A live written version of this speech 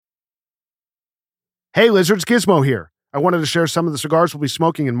Hey Lizards, Gizmo here. I wanted to share some of the cigars we'll be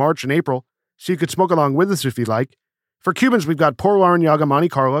smoking in March and April, so you could smoke along with us if you'd like. For Cubans, we've got Por Larrañaga Monte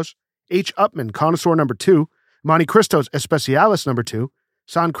Carlos, H. Upman Connoisseur No. 2, Monte Cristos Especiales No. 2,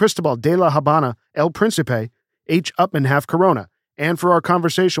 San Cristobal de la Habana El Príncipe, H. Upman Half Corona, and for our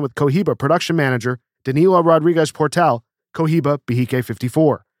conversation with Cohiba production manager Danilo Rodriguez Portal, Cohiba Bihique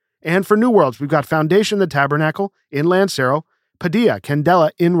 54. And for New Worlds, we've got Foundation the Tabernacle in Lancero, Padilla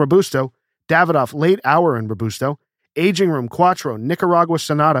Candela in Robusto, Davidoff Late Hour in Robusto, Aging Room Quattro Nicaragua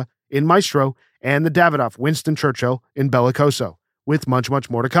Sonata in Maestro, and the Davidoff Winston Churchill in Bellicoso, with much, much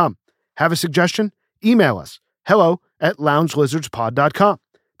more to come. Have a suggestion? Email us, hello@loungelizardspod.com.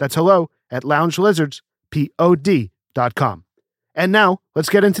 That's hello@loungelizardspod.com. And now, let's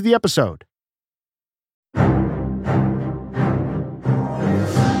get into the episode.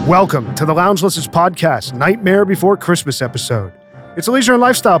 Welcome to the Lounge Lizards Podcast, Nightmare Before Christmas episode. It's a leisure and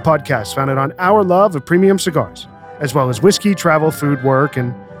lifestyle podcast founded on our love of premium cigars, as well as whiskey, travel, food, work,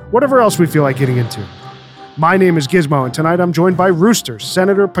 and whatever else we feel like getting into. My name is Gizmo, and tonight I'm joined by Rooster,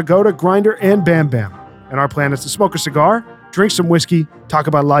 Senator, Pagoda, Grinder, and Bam Bam. And our plan is to smoke a cigar, drink some whiskey, talk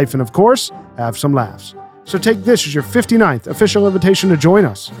about life, and of course, have some laughs. So take this as your 59th official invitation to join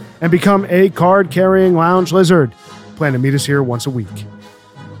us and become a card-carrying lounge lizard. Plan to meet us here once a week.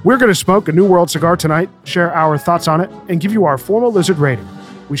 We're going to smoke a New World cigar tonight, share our thoughts on it, and give you our formal lizard rating.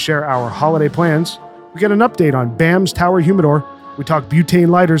 We share our holiday plans. We get an update on Bam's Tower Humidor. We talk butane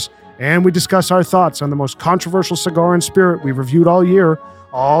lighters, and we discuss our thoughts on the most controversial cigar and spirit we've reviewed all year,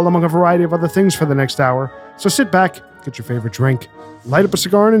 all among a variety of other things for the next hour. So sit back, get your favorite drink, light up a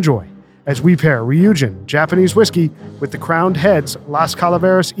cigar, and enjoy as we pair Ryūjin Japanese whiskey with the Crowned Heads Las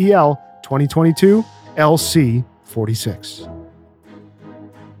Calaveras EL 2022 LC46.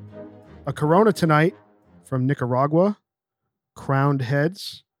 A Corona tonight from Nicaragua, Crowned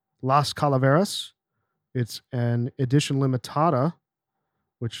Heads, Las Calaveras. It's an edition limitada,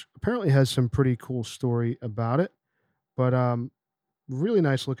 which apparently has some pretty cool story about it. But really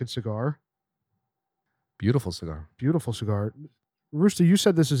nice looking cigar. Beautiful cigar. Beautiful cigar. Rooster, you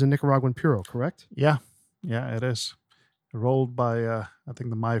said this is a Nicaraguan Puro, correct? Yeah, it is. Rolled by, I think,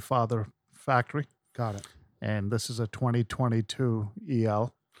 the My Father factory. Got it. And this is a 2022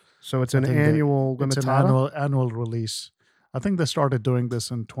 EL. So it's an annual limitada? It's an annual release. I think they started doing this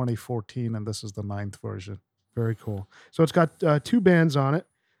in 2014, and this is the 9th version. Very cool. So it's got two bands on it.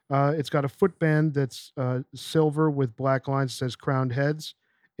 It's got a footband that's silver with black lines. It says Crowned Heads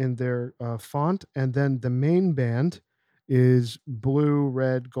in their font. And then the main band is blue,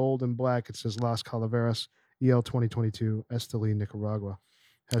 red, gold, and black. It says Las Calaveras, EL 2022, Esteli, Nicaragua.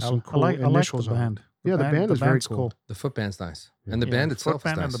 Has some cool initials I like the on band. it. Yeah, the band is very cool. The footband's nice. And the band itself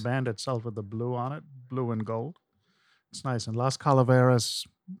is nice. And the band itself with the blue on it, blue and gold. It's nice. And Las Calaveras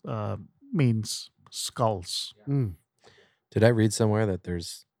means skulls. Mm. Did I read somewhere that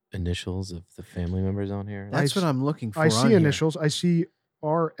there's initials of the family members on here? That's what I'm looking for. I see initials. I see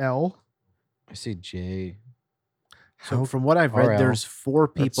RL. I see J. So from what I've read, RL. there's 4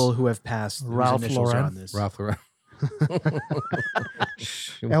 people who have passed whose Ralph initials are Lauren. on this. Ralph Lauren.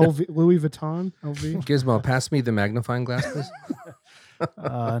 LV, Louis Vuitton, LV. Gizmo, pass me the magnifying glass, please.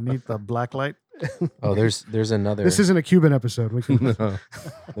 I need the black light. Oh, there's another. This isn't a Cuban episode. We can... No.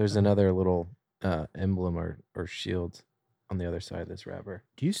 There's another little emblem or shield on the other side of this wrapper.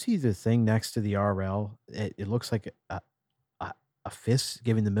 Do you see the thing next to the RL? It looks like a fist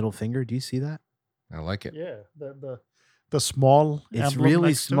giving the middle finger. Do you see that? I like it. Yeah, the small. It's emblem really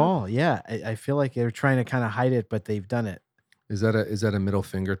next to it. small. Yeah, I feel like they're trying to kind of hide it, but they've done it. Is that a middle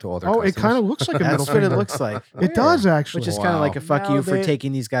finger to all their Oh, it customers? kind of looks like a middle That's what finger. it looks like. It does, actually. Which is kind of like a fuck Now you for they-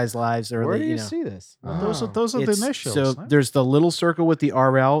 taking these guys' lives. Or Where the, do you know. see this? Those are the It's- initials. So huh? there's the little circle with the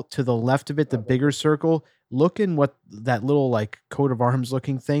RL to the left of it, the bigger circle. Look in what that little like coat of arms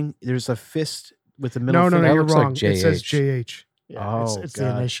looking thing. There's a fist with the middle No, finger. you're looks like wrong. It says JH. JH. Yeah, Oh, it's the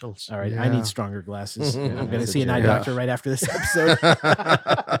God. initials. All right, I Yeah. need stronger glasses. I'm going to That's see a an eye joke. doctor right after this episode.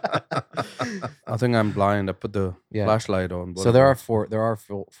 I think I'm blind. I put the Yeah. flashlight on. So there are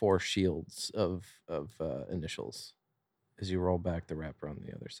four shields of initials as you roll back the wrapper on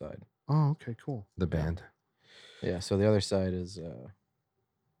the other side. Oh, okay, cool. The band. Yeah. So the other side is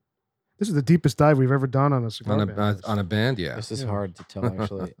This is the deepest dive we've ever done on a cigar band. On a band, yeah. this is Yeah. hard to tell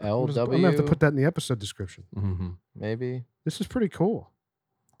actually. I'm going to LW have to put that in the episode description. Mm-hmm. maybe. This is pretty cool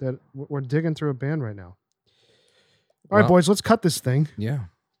that we're digging through a band right now. All right, Well- boys, let's cut this thing. Yeah.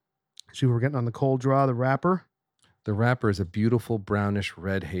 See, we're getting on the cold draw, the wrapper. The wrapper is a beautiful brownish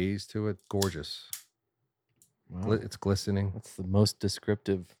red haze to it. Gorgeous. Wow. It's glistening. That's the most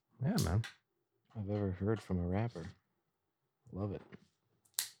descriptive Yeah, man. I've ever heard from a rapper. Love it.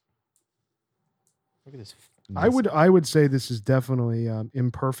 Look at this. I would say this is definitely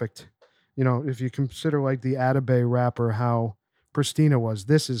imperfect. You know, if you consider like the Atabey wrapper, how pristine it was,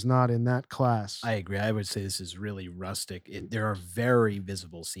 this is not in that class. I agree. I would say this is really rustic. There are very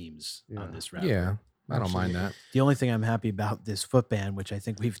visible seams on this wrapper. Yeah, I don't mind that. The only thing I'm happy about this footband, which I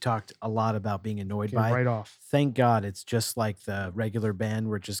think we've talked a lot about being annoyed Came by, right off. thank God it's just like the regular band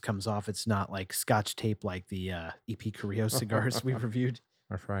where it just comes off. It's not like Scotch tape like the EP Carrillo cigars we reviewed.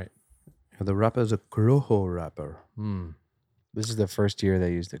 That's right. The wrapper is a Corojo wrapper. This is the first year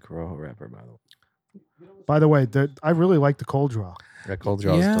they used the Corojo wrapper, by the way. By the way, I really like the cold draw. That cold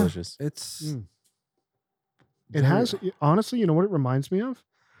draw is delicious. It's It has, honestly, you know what it reminds me of?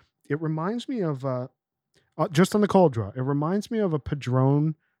 It reminds me of, just on the cold draw, it reminds me of a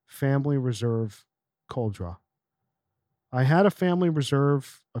Padron Family Reserve cold draw. I had a Family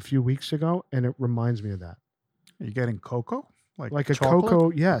Reserve a few weeks ago, and it reminds me of that. Are you getting cocoa? Like a chocolate?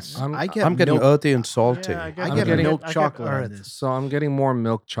 cocoa, yes. I'm I'm getting earthy and salty. Yeah, I I'm get getting- milk I get chocolate on earth. this. so I'm getting more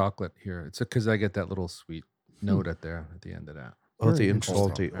milk chocolate here. It's because I get that little sweet note at the end of that. Earthy and interesting.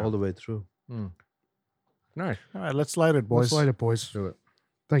 salty Yeah. all the way through. Nice. All right, let's light it, boys. Let's light it, boys. Do it.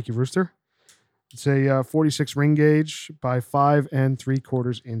 Thank you, Rooster. It's a 46 ring gauge by 5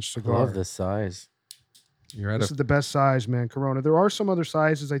 3/4 inch cigar. Love the size. You're at This a is the best size, man. Corona. There are some other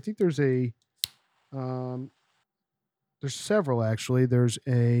sizes. I think there's there's several actually. There's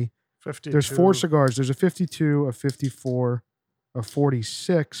 4 cigars. There's a 52, a 54, a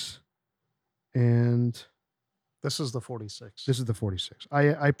 46, and This is the 46. this is the 46.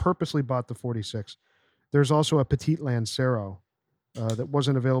 I purposely bought the 46. There's also a Petit Lancero that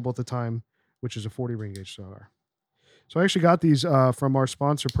wasn't available at the time, which is a 40 ring gauge cigar. So I actually got these from our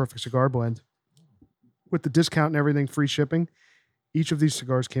sponsor, Perfect Cigar Blend, with the discount and everything, free shipping. Each of these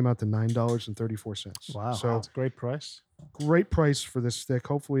cigars came out to $9.34. Wow, So that's a great price. great price for this stick.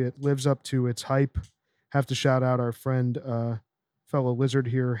 Hopefully it lives up to its hype. Have to shout out our friend, fellow lizard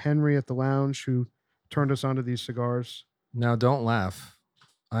here, Henry at the lounge, who turned us onto these cigars. Now, don't laugh.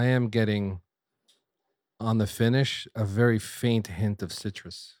 I am getting on the finish a very faint hint of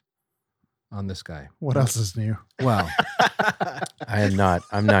citrus on this guy. What else is new? Wow. I'm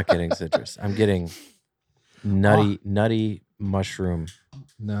not getting citrus. I'm getting nutty mushroom.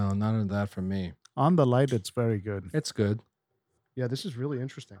 No, none of that from me. On the light, it's very good. It's good. Yeah, this is really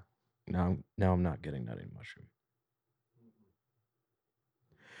interesting. Now I'm not getting nutty mushroom.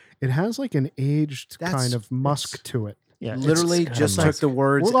 It has like an aged kind of musk to it. Yeah, Literally kinda just musk. took the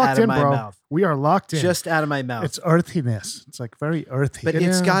words We're locked out of in, my bro. mouth. We are locked in. Just out of my mouth. it's earthiness. It's like very earthy. But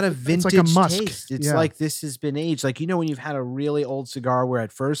it's got a It's vintage like a musk. taste. It's Yeah. like this has been aged. Like, you know, when you've had a really old cigar where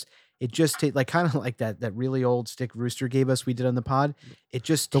at first it just tastes like kind of like that really old stick Rooster gave us we did on the pod. It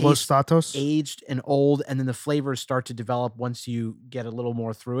just the Los tastes Statos. aged and old, and then the flavors start to develop once you get a little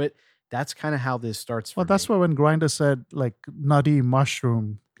more through it. That's kind of how this starts. Well, for that's me. why when Grinder said like nutty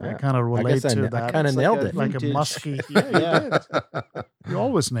mushroom, I Yeah. kind of I relate guess to I that. kinda It's nailed like it. Like a Vintage. musky. Yeah, you did. You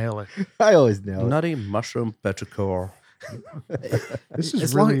always nail it. I always nail it. Nutty mushroom petrichor. This is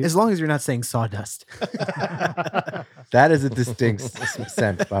as really long as you're not saying sawdust. That is a distinct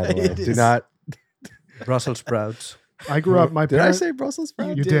scent, by the way. It Do is. not. Brussels sprouts. I grew up. My Did I parents. say Brussels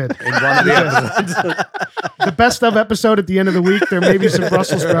sprouts? You did. In one of the episodes. The best of episode at the end of the week. There may be some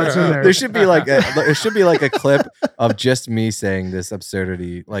Brussels sprouts in there. There should be like a clip of just me saying this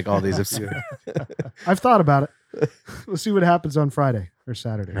absurdity, like all these absurd. I've thought about it. We'll see what happens on Friday or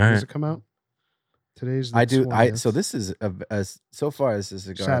Saturday. All Does right. it come out? Today's. The I do. 20th. So this is so far this is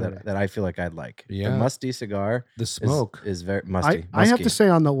a cigar Saturday. that I feel like I'd like. Yeah. The musty cigar The is, smoke. is very musty. I have musky. to say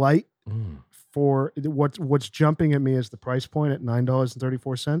on the light Mm. for what's jumping at me is the price point at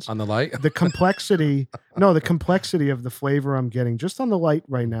 $9.34. On the light? The complexity, the complexity of the flavor I'm getting just on the light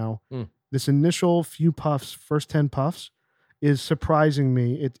right now. Mm. This initial few puffs, first 10 puffs, is surprising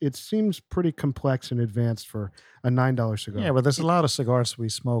me. It seems pretty complex and advanced for a $9 cigar. Yeah, but there's a lot of cigars we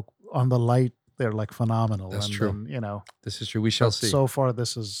smoke on the light. They're like phenomenal. That's and true. Then, you know, This is true. We shall but see. so far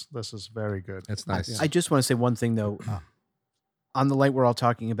this is very good. That's nice. I just want to say one thing though. On the light, we're all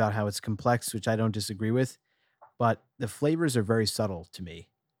talking about how it's complex, which I don't disagree with, but the flavors are very subtle to me.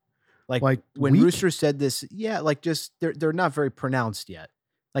 Like when weak? Rooster said this, yeah, like just they're not very pronounced yet.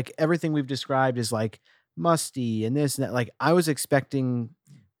 Like everything we've described is like musty and this and that. Like I was expecting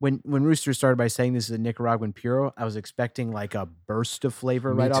when Rooster started by saying this is a Nicaraguan Puro, I was expecting like a burst of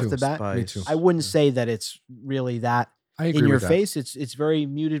flavor Me right off too. the bat. Spice. Me too. I wouldn't say that it's really that I agree in your with that. face. It's very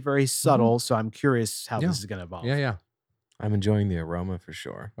muted, very subtle. So I'm curious how Yeah. this is going to evolve. Yeah, yeah. I'm enjoying the aroma for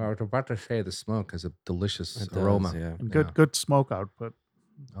sure. I was about to say the smoke has a delicious It does, aroma. yeah. And Yeah. good smoke output.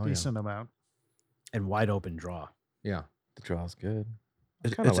 Oh, yeah. Decent amount. And wide open draw. Yeah. The draw's good.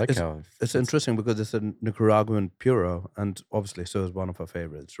 kind of like how It's interesting because it's a Nicaraguan puro, and obviously so is one of our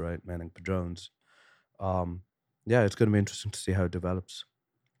favorites, right? Manning Padrones. Yeah, it's going to be interesting to see how it develops.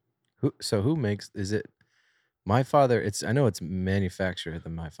 who makes? Is it My Father? I know it's manufactured at the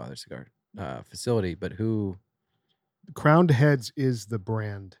My Father cigar facility, but who? Crowned Heads is the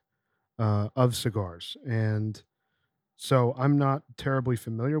brand of cigars, and so I'm not terribly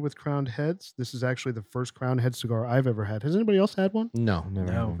familiar with Crowned Heads. This is actually the first Crowned Head cigar I've ever had. Has anybody else had one? No,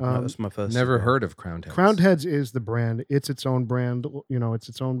 Never. No. No, that's my first. never cigar. heard of Crowned Heads. Crowned Heads is the brand. It's its own brand. It's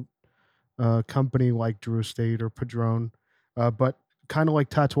its own company like Drew Estate or Padron, but kind of like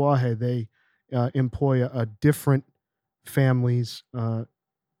Tatuaje, they employ a different family's to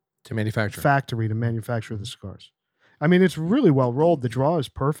manufacture. factory to manufacture the cigars. I mean, it's really well rolled. The draw is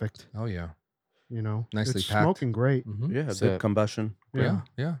perfect. Oh yeah. Nicely it's packed. smoking great. Mhm. Yeah, So- good combustion. Yeah.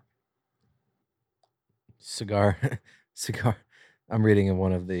 Cigar. I'm reading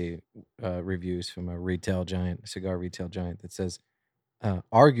one of the reviews from a cigar retail giant that says,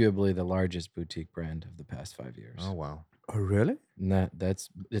 arguably the largest boutique brand of the past 5 years. Oh wow. Oh, really? And it's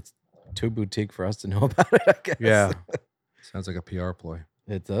too boutique for us to know about it, I guess. Yeah. Sounds like a PR ploy.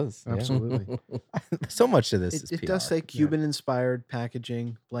 It does. yeah. Absolutely. So much to this is It PR. does say Cuban-inspired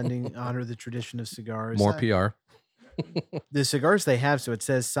packaging, blending honor the tradition of cigars. More PR. The cigars they have, so it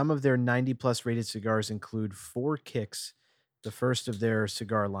says some of their 90-plus rated cigars include 4 Kicks, the first of their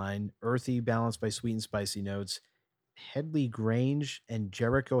cigar line, earthy, balanced by sweet and spicy notes, Headley Grange, and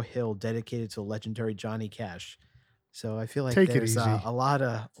Jericho Hill, dedicated to legendary Johnny Cash. So I feel like Take it there's easy. a lot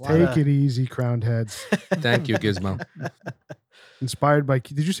of... Take it easy, Crowned Heads. Thank you, Gizmo. Inspired by,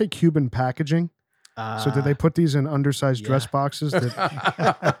 did you say Cuban packaging? So did they put these in undersized dress yeah. boxes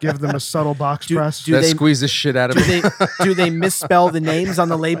that give them a subtle box Do- press? do That they- squeeze the shit out of me. do they misspell the names on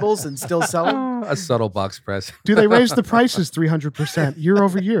the labels and still sell them? A subtle box press. Do they raise the prices 300% year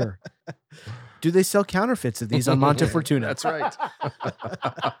over year? Do they sell counterfeits of these on Monte Fortuna? That's right.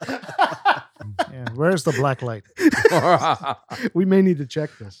 Yeah, where's the black light? We may need to check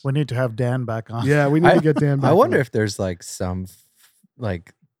this. We need to have Dan back on. Yeah, we need to get Dan back. I wonder on. if there's like some,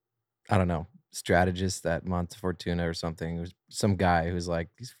 like, I don't know, strategist at Monte Fortuna or something. Who's some guy who's like,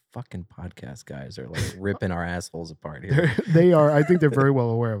 these fucking podcast guys are like ripping our assholes apart here. they are. I think they're very well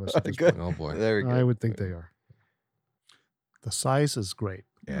aware of us. At this Good. point. Oh boy. There we go. I would think they are. The size is great.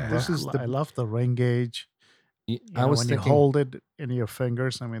 Yeah. This is I love the ring gauge. I was when thinking. you hold it in your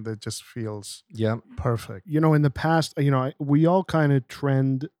fingers, I mean, that just feels Yeah. perfect. In the past, we all kind of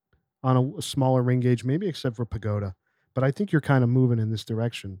trend on a smaller ring gauge, maybe except for Pagoda. But I think you're kind of moving in this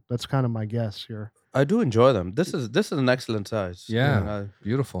direction. That's kind of my guess here. I do enjoy them. This is an excellent size. Yeah.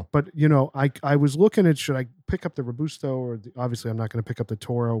 Beautiful. But I was looking at, should I pick up the Robusto or obviously I'm not going to pick up the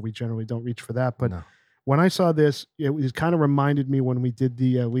Toro. We generally don't reach for that. But No. when I saw this, it kind of reminded me when we did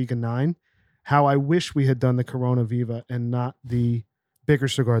the Liga 9, how I wish we had done the Corona Viva and not the bigger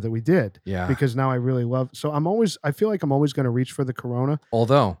cigar that we did. Yeah. Because now I really love. So I feel like I'm always going to reach for the Corona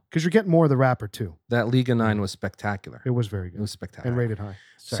Although because you're getting more of the wrapper too. that Liga 9 was spectacular. It was very It good was spectacular. and rated high.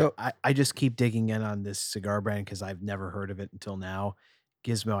 So I just keep digging in on this cigar brand because I've never heard of it until now.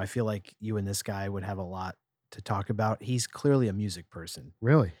 Gizmo, I feel like you and this guy would have a lot to talk about. He's clearly a music person.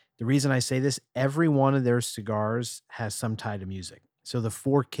 Really? The reason I say this, every one of their cigars has some tie to music. So the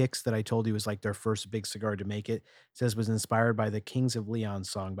 4 Kicks that I told you was like their first big cigar to make it, says was inspired by the Kings of Leon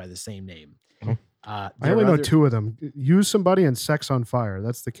song by the same name. I only know 2 of them. Use Somebody and Sex on Fire.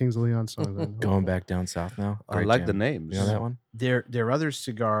 That's the Kings of Leon song. Going back down south now. I Great like the jam. names. You know that one? Their other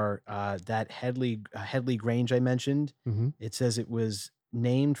cigar, that Headley Grange I mentioned, Mhm. it says it was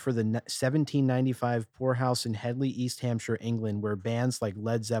named for the 1795 poorhouse in Headley, East Hampshire, England, where bands like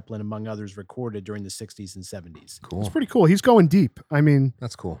Led Zeppelin, among others, recorded during the 60s and 70s. Cool. It's pretty cool. He's going deep. I mean,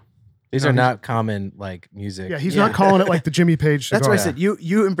 That's cool. These No, are he's- not common like music. yeah, he's Yeah. not calling it like the Jimmy Page cigar. That's why I said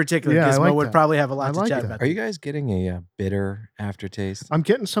you in particular, Yeah, I Gizmo, like would that. probably have a I lot like to chat that. about. Are you guys getting a bitter aftertaste? I'm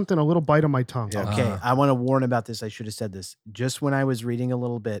getting something, a little bite on my tongue. Yeah. Okay, I want to warn about this. I should have said this. Just when I was reading a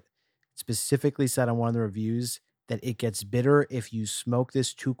little bit, specifically said on one of the reviews that it gets bitter if you smoke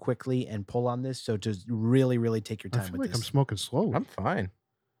this too quickly and pull on this. So just really, really take your I time feel with like I'm this. smoking slowly. I'm fine.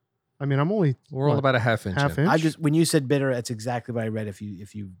 I mean, I'm only We're all what, about a half inch. half in. inch. I just when you said bitter, that's exactly what I read. If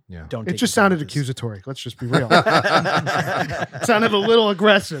you Yeah. don't, It take just your time sounded with this. accusatory. Let's just be real. It sounded a little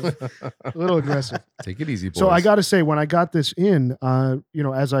aggressive. A little aggressive. Take it easy, boys. So I got to say, when I got this in,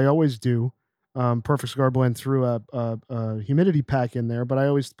 as I always do, Perfect Cigar Blend threw a humidity pack in there, but I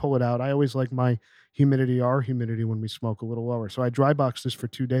always pull it out. I always like my our humidity when we smoke a little lower. So I dry boxed this for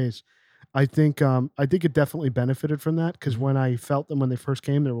 2 days. I think it definitely benefited from that because when I felt them when they first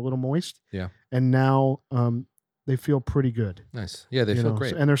came, they were a little moist. Yeah. And now they feel pretty good. Nice. Yeah, they you feel know,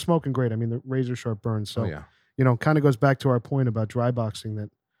 great. and they're smoking great. I mean, the razor sharp burns. So Oh yeah, kind of goes back to our point about dry boxing that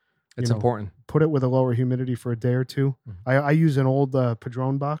it's know, important. put it with a lower humidity for a day or two. Mhm. I use an old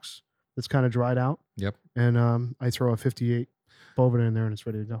Padron box that's kind of dried out. Yep. And I throw a 58 Boveda in there and it's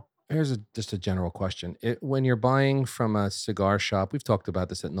ready to go. Here's just a general question. When you're buying from a cigar shop, we've talked about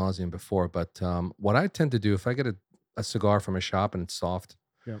this ad nauseum before, but what I tend to do, if I get a cigar from a shop and it's soft,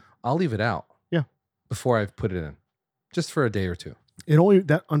 I'll leave it out. Yeah. Before I put it in, just for a day or two.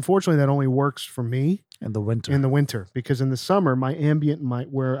 Unfortunately that only works for me In the winter. because in the summer my ambient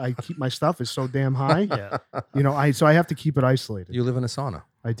where I keep my stuff is so damn high. Yeah. So I have to keep it isolated. You live in a sauna.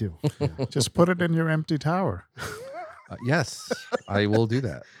 I do. Just put it in your empty tower. Yes, I will do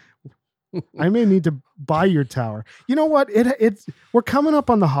that. I may need to buy your tower. You know what? We're coming up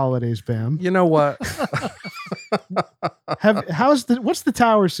on the holidays, Bam. You know what? What's the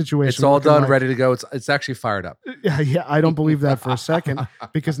tower situation? It's all looking done, like? ready to go. It's actually fired up. Yeah, I don't believe that for a second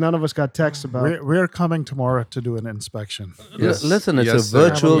because none of us got texts about. We're coming tomorrow to do an inspection. Yes. Listen, it's Yes, a sir.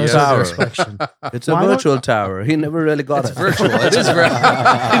 virtual Yes, tower. sir. Inspection. It's a Why not? virtual tower. He never really got It's it. virtual. It is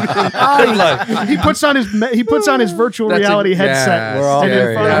He puts on his virtual That's reality yeah. headset. We're all and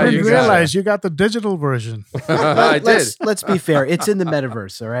there, then yeah. I finally- didn't you got realize you got the digital version. I did. Let's be fair. It's in the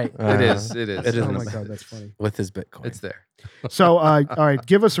metaverse, all right? It is. It is. It is. Oh my god, that's funny. with his Bitcoin. It's there. So, all right,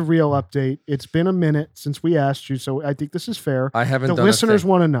 give us a real update. It's been a minute since we asked you, so I think this is fair. I haven't The done listeners a thing.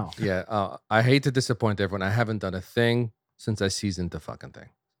 want to know. Yeah. I hate to disappoint everyone. I haven't done a thing since I seasoned the fucking thing.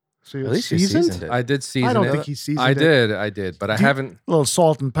 So At it's least you seasoned? seasoned it. I did season I don't it. think he seasoned I it. did, but I haven't. A little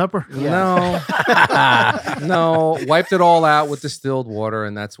salt and pepper. No, no. Wiped it all out with distilled water,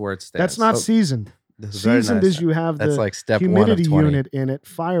 and that's where it stands. That's not seasoned. This is very Seasoned nice. is you have That's the like step humidity 1 of 20. unit in it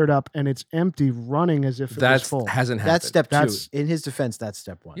fired up and it's empty, running as if it was That's full. hasn't happened. That's step That's- two. In his defense, that's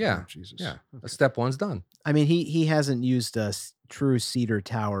step one. Yeah. Oh, Jesus. Yeah. Step one's done. I mean, he hasn't used a true cedar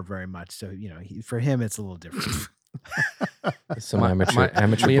tower very much, so for him it's a little different. Some My- amateur my-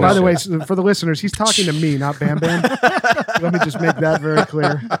 amateur. you know- By the way, bullshit. for the listeners, he's talking to me, not Bam Bam. Let me just make that very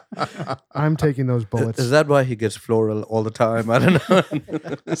clear. I'm taking those bullets. Is that why he gets floral all the time? I don't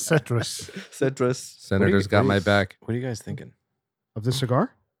know. Citrus. Citrus. Senator's got my back. What are you guys thinking? Of the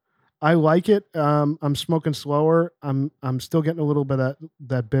cigar? I like it. I'm smoking slower. I'm still getting a little bit of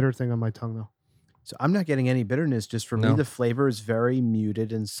that bitter thing on my tongue though. So I'm not getting any bitterness. Just for me, No. the flavor is very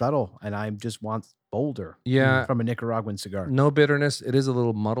muted and subtle, and I just want bolder. Yeah. From a Nicaraguan cigar. No bitterness. It is a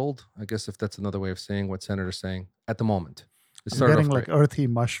little muddled. I guess if that's another way of saying what Senator's saying at the moment. It I'm started getting off like great. earthy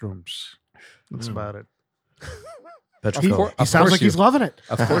mushrooms. That's about it. Petrichor. He sounds like he's loving it.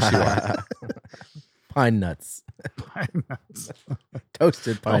 Of course you are. Pine nuts. Pine nuts.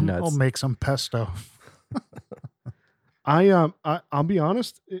 Toasted pine I'll nuts. make some pesto. I'll be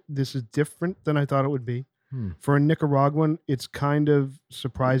honest. This is different than I thought it would be. For a Nicaraguan, it's kind of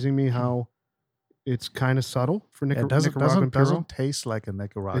surprising me how it's kind of subtle for It doesn't Nicaraguan Puro. taste like a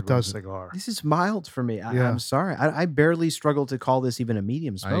Nicaraguan doesn't. cigar. This is mild for me. Yeah. I'm sorry. I barely struggle to call this even a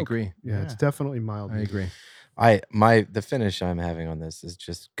medium smoke. I agree. Yeah, it's Yeah. definitely mild. I agree. The finish I'm having on this is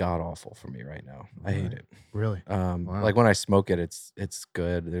just god awful for me right now. I hate it. Really. Wow. Like when I smoke it, it's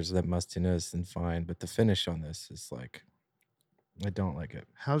good. There's that mustiness and fine, but the finish on this is like, I don't like it.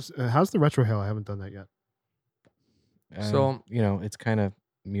 How's the retrohale? I haven't done that yet. So- it's kind of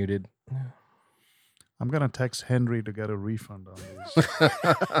muted. I'm gonna text Henry to get a refund on these.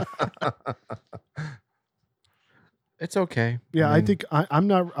 It's okay. Yeah, I mean, think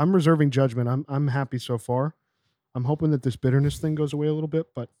I'm reserving judgment. I'm happy so far. I'm hoping that this bitterness thing goes away a little bit,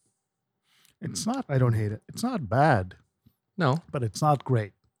 but It's not. I don't hate it. It's not bad, No, but it's not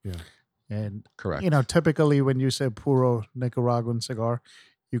great. Yeah. And correct. typically when you say puro Nicaraguan cigar,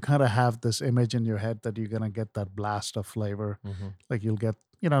 you kind of have this image in your head that you're gonna get that blast of flavor. Mhm. Like you'll get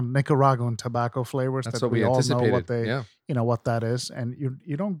Nicaraguan tobacco flavors That's that what we all know anticipated. what they Yeah. what that is, and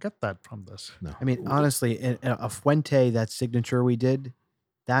you don't get that from this. No. I mean, honestly, a Fuente, that signature we did,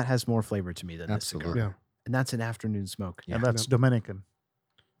 that has more flavor to me than this cigar. Absolutely. Yeah. And that's an afternoon smoke. Yeah. And that's Dominican.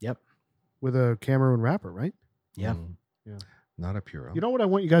 With a Cameroon wrapper, right? Yeah. Yeah. Not a puro. You know what I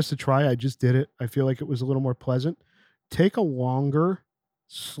want you guys to try? I just did it. I feel like it was a little more pleasant. Take a longer,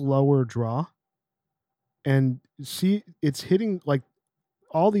 slower draw and see it's hitting like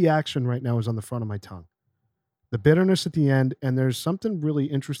all the action right now is on the front of my tongue. The bitterness at the end, and there's something really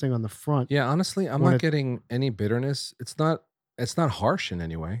interesting on the front. Yeah, honestly, I'm When not it- getting any bitterness. It's not harsh in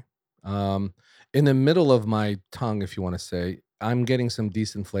any way. In the middle of my tongue, if you want to say, I'm getting some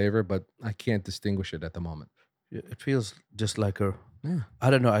decent flavor, but I can't distinguish it at the moment. It feels just like a. Yeah.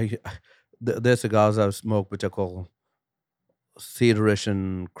 I don't know. There's cigars I've smoked which I call cedarish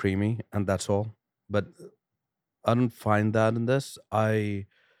and creamy, and that's all. But I don't find that in this.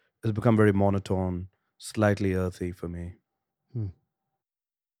 It's become very monotone, slightly earthy for me.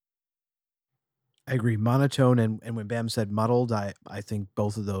 I agree. Monotone and when Bam said muddled, I think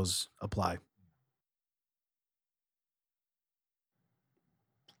both of those apply.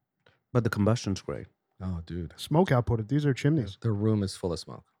 But the combustion's great. Oh, dude. Smoke output. These are chimneys. The room is full of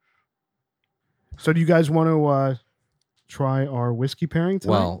smoke. So do you guys want to try our whiskey pairing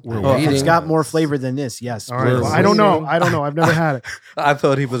tonight? Well, we're If waiting. it's got more flavor than this, yes. All right. we're Well, I don't know. waiting. I don't know. I've never had it. I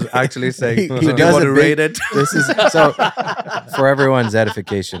thought he was actually saying, He do you does want a to big- rate it? This is so for everyone's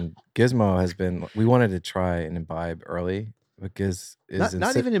edification. Gizmo has been. We wanted to try and imbibe early, but Giz is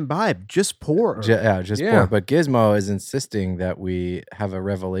Not even imbibe, just pour. just Yeah. pour. But Gizmo is insisting that we have a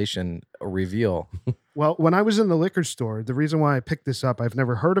revelation, a reveal. Well, when I was in the liquor store, the reason why I picked this up, I've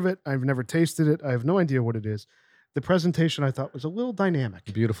never heard of it. I've never tasted it. I have no idea what it is. The presentation I thought was a little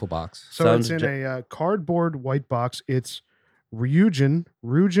dynamic. Beautiful box. So Sounds it's in a cardboard white box. It's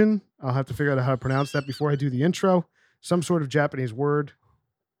Ryūjin. I'll have to figure out how to pronounce that before I do the intro. Some sort of Japanese word.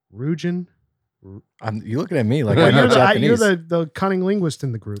 Ryūjin. You looking at me like Well, I know you're Japanese. the cunning linguist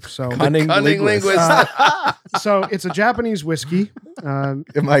in the group. So, Cunning linguist. so it's a Japanese whiskey. Am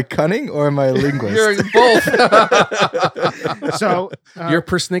I cunning or am I a linguist? You're both. So You're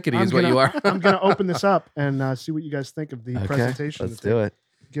persnickety I'm is what gonna- you are. I'm going to open this up and see what you guys think of the Okay, presentation let's that do they it.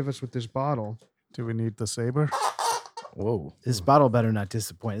 give us with this bottle. Do we need the saber? Whoa. This bottle better not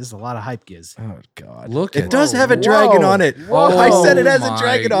disappoint. This is a lot of hype, Giz. Oh God. Look It at does Whoa. have a dragon Whoa. on it. Whoa. I said it has a My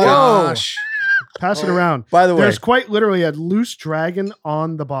dragon on it. gosh. Pass it around. By the way, There's quite literally a loose dragon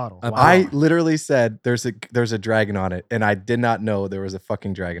on the bottle. I literally said there's a dragon on it, and I did not know there was a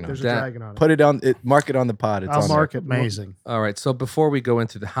fucking dragon on There's it. a That- dragon on it. Put it on it. Mark it on the pod. It's I'll on mark there. it. Amazing. All right. So before we go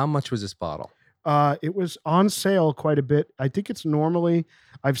into how much was this bottle? It was on sale quite a bit. I think it's normally,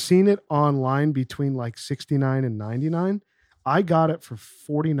 I've seen it online between like 69 and 99. I got it for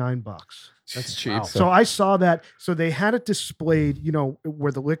 $49. That's cheap. Wow. So I saw that. So they had it displayed,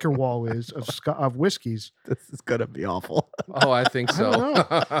 where the liquor wall is of whiskeys. This is gonna be awful. Oh, I think so.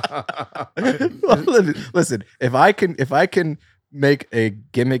 Listen, if I can make a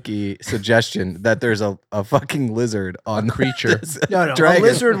gimmicky suggestion that there's a fucking lizard on creature. this No, dragon. a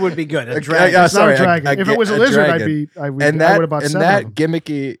lizard would be good. A Okay, dragon. yeah, It's not sorry, a dragon. If it was a lizard, I would and have bought seven of that them.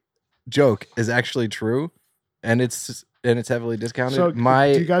 gimmicky joke is actually true, and it's heavily discounted. So, do you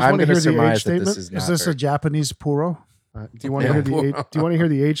guys I'm wanna going hear to the age surmise that this statement? is not Is this very- a Japanese puro? Do you want to hear the age, do you want to hear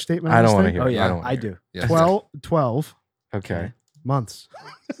the age statement? I on don't this want to thing? hear. Oh it. yeah, I don't. wanna I hear do. Yeah. 12 it. Okay. months.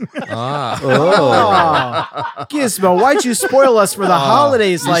 Ah. Oh, Gizmo, why'd you spoil us for the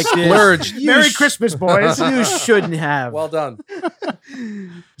holidays you like splurged. this? Merry Christmas, boys. You shouldn't have. Well done.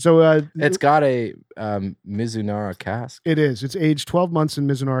 So It's got a Mizunara cask. it is. It's aged 12 months in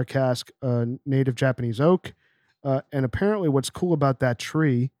Mizunara cask, native Japanese oak. And apparently what's cool about that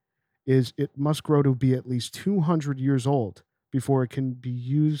tree is it must grow to be at least 200 years old before it can be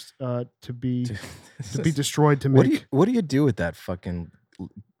used to be destroyed to make. What do you do with that fucking?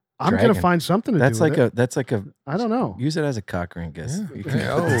 I'm going dragon? to find something to That's do like with it. That's like a. I don't know. Use it as a cock ring, guess. Yeah. You can,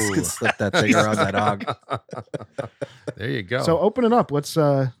 Okay. you can slip that thing around that hog. There you go. So open it up. Let's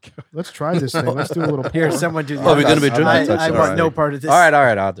try this thing. Let's do a little Here, pour. someone do. Oh, we're gonna be drinking I, such I a- want no part of this. All right,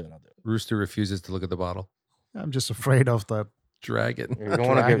 I'll do it. Rooster refuses to look at the bottle. I'm just afraid of the Dragon. You don't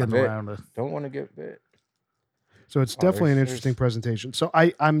want to get dragon bit. around it. Don't want to get bit. So it's Oh, definitely an there's- interesting presentation. So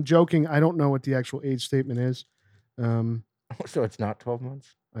I'm joking. I don't know what the actual age statement is. So it's not 12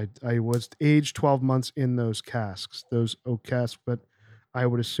 months. I was aged 12 months in those casks, those oak casks, but I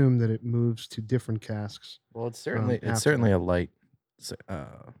would assume that it moves to different casks. Well, it's certainly after it's certainly a light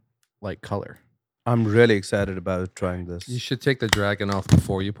color. I'm really excited about trying this. You should take the dragon off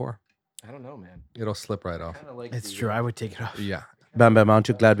before you pour. I don't know, man. It'll slip right off. It's true. I would take it off. Yeah. Bam Bam, aren't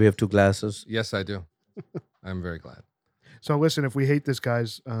you glad we have two glasses? Yes, I do. I'm very glad. So listen, if we hate this,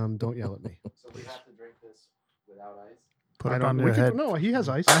 guys, don't yell at me. So we have to drink this without ice. Put I it don't. on We your could, head. no, he has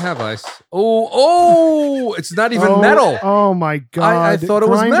ice. I have ice. Oh, it's not even Oh, metal. Oh my god! I thought it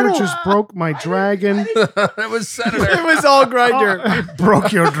was Grinder metal. just broke my dragon. It was senator. It was all grinder.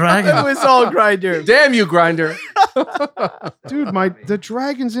 Broke your It dragon. was all grinder. Damn you, grinder. Dude, the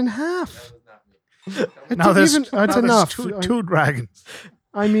dragon's in half. It Now didn't there's, even, now that's there's enough. two dragons.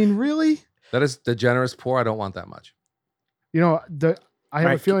 I mean, really? That is the generous pour. I don't want that much. I have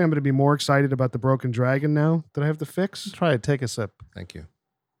a Right. feeling I'm going to be more excited about the broken dragon now that I have to fix. Try it. Take a sip. Thank you.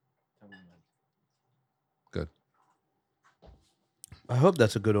 I hope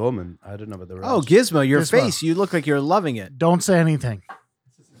that's a good omen. I don't know about the rest. Oh, Gizmo, your Gizmo. face. You look like you're loving it. Don't say anything.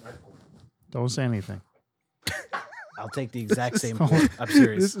 Don't say anything. I'll take the exact same. Hold- I'm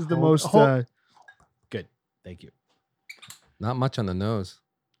serious. This is the Hold- most. hold- Thank you. Not much on the nose.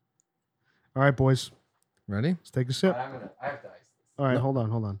 All right, boys. Ready? Let's take a sip. I have to ice this. All right, hold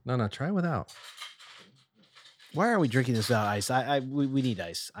on. No, try without. Why are we drinking this without ice? We need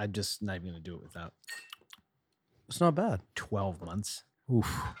ice. I'm just not even going to do it without. It's not bad. 12 months. Oof.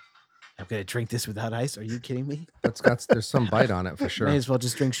 I'm going to drink this without ice. Are you kidding me? There's some bite on it for sure. May as well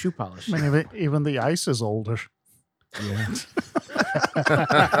just drink shoe polish. I mean, even the ice is older. Yeah.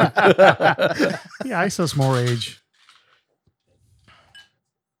 The ice has more age.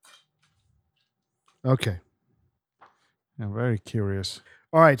 Okay. I'm very curious.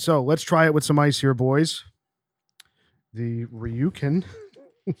 All right, so let's try it with some ice here, boys. The Ryūjin.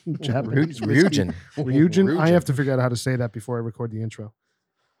 Japanese whiskey. Ryūjin. I have to figure out how to say that before I record the intro.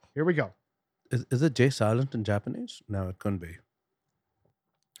 Here we go. Is it J silent in Japanese? No, it couldn't be.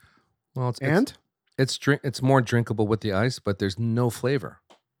 Well, it's more drinkable with the ice, but there's no flavor.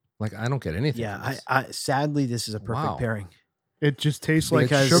 Like I don't get anything. Yeah, I sadly this is a perfect Wow. pairing. It just tastes like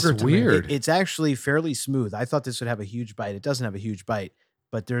Because sugar it's to me. weird. It's actually fairly smooth. I thought this would have a huge bite. It doesn't have a huge bite,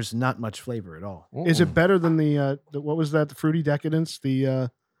 but there's not much flavor at all. Is it better than the what was that? The Fruity Decadence, the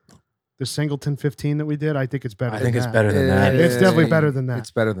Singleton 15 that we did? I think it's better. I than think it's that. better than that. It's definitely better than that.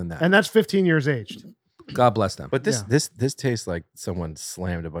 It's better than that. And that's 15 years aged. God bless them. But Yeah. this tastes like someone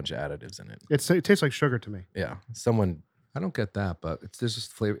slammed a bunch of additives in it. It tastes like sugar to me. Yeah, someone. I don't get that, but there's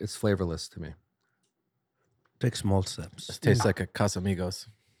just flavor. It's flavorless to me. Take small sips. It tastes like a Casamigos.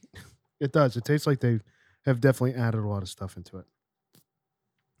 It does. It tastes like they have definitely added a lot of stuff into it.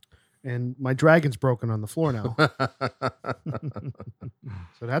 And my dragon's broken on the floor now,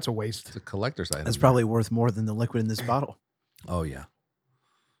 so that's a waste. It's a collector's item. That's probably worth more than the liquid in this bottle. Oh yeah,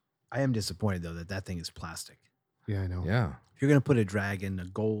 I am disappointed though that thing is plastic. Yeah, I know. yeah, If you're gonna put a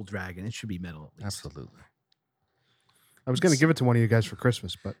gold dragon, it should be metal at least. absolutely. I was going to give it to one of you guys for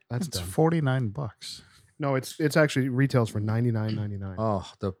Christmas, but that's It's done. $49. No, it's actually retails for $99.99.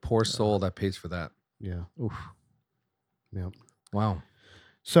 Oh, the poor soul that pays for that. Yeah. Oof. Yeah. Wow.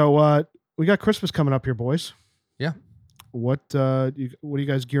 So we got Christmas coming up here, boys. Yeah. What are you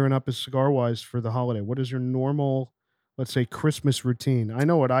guys gearing up as cigar wise for the holiday? What is your normal, let's say, Christmas routine? I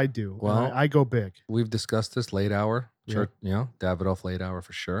know what I do. and Well- I go big. We've discussed this late hour. Yeah. Church, Davidoff late hour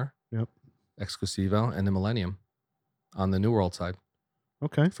for sure. Yep. Exclusivo and the Millennium on the New World side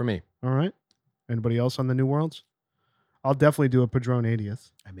Okay. for me. All right. Anybody else on the New Worlds? I'll definitely do a Padron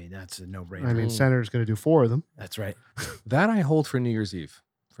 80th. I mean, that's a no-brainer. I mean, Mm. Senator's going to do 4 of them. That's right. That I hold for New Year's Eve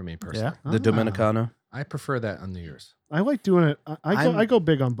for me personally. Yeah. The Dominicana. I prefer that on New Year's. I like doing it. I go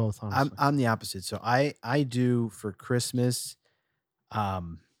big on both, I'm honestly. I'm the opposite. So I do for Christmas,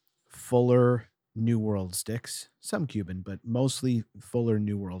 Fuller New World sticks, some Cuban, but mostly Fuller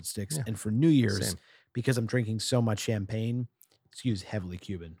New World sticks. Yeah. And for New Year's, Same. because I'm drinking so much champagne, skews heavily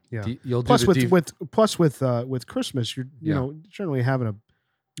Cuban. Yeah. You'll do Plus the with Christmas, you're Yeah. generally having a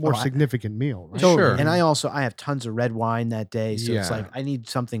more Oh, I- significant meal, right? Totally. Sure. And I have tons of red wine that day. So it's Yeah. like I need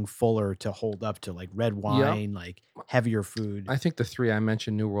something fuller to hold up to like red wine, like heavier food. I think the 3 I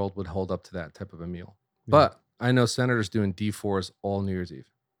mentioned, New World, would hold up to that type of a meal. Yeah. But I know Senator's doing D4s all New Year's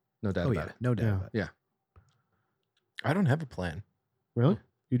Eve. No doubt Oh about yeah, it. no doubt Yeah. about it. I don't have a plan. Really?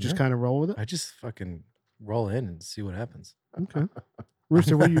 You just Yeah. kind of roll with it? I just fucking roll in and see what happens. Okay.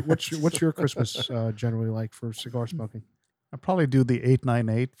 Rooster, what's your Christmas generally like for cigar smoking? I'll probably do the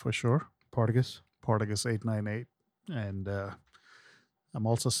 898 for sure. Partagas? Partagas 898. And I'm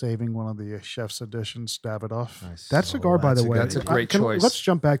also saving one of the Chef's Editions Davidoff. Nice. That cigar, by that's the a way, good That's a great choice. Let's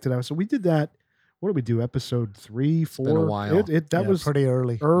jump back to that. So we did that. What did we do? Episode 3, 4. been a while. That Yeah, was pretty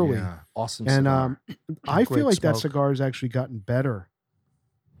early. early. Yeah. Awesome And cigar. I feel Great like that smoke. cigar has actually gotten better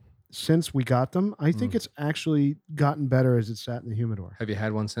since we got them. I think it's actually gotten better as it sat in the humidor. Have you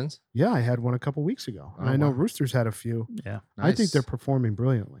had one since? Yeah, I had one a couple weeks ago. And Oh, I know wow. Rooster's had a few. Yeah. I think Nice. they're performing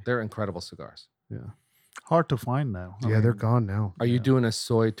brilliantly. They're incredible cigars. Yeah. Hard to find now. I Yeah, they're mean, gone now. Are you doing a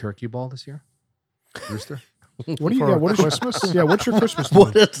soy turkey ball this year, Rooster? What do you For got? What is Christmas? Yeah, what's your Christmas?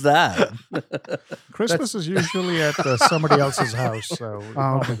 What theme? is that? Christmas is usually at somebody else's house. So we Oh,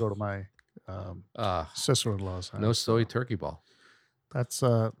 probably okay. go to my sister-in-law's house. No soy turkey ball. That's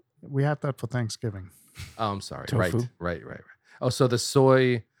we had that for Thanksgiving. Oh, I'm sorry. Tofu? Right. Oh, so the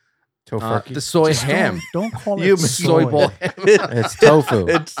soy, Tofurkey. the soy Just ham. Don't call You it soy soy. ball. It's tofu.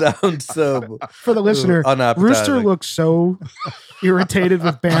 It sounds so For the listener, unappetizing. Rooster looks so irritated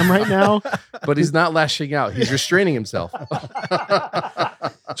with Bam right now. But he's not lashing out. He's restraining himself.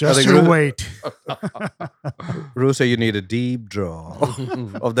 Just think you really- wait. Rusa, you need a deep draw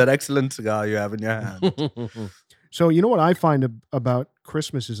of that excellent cigar you have in your hand. So you know what I find about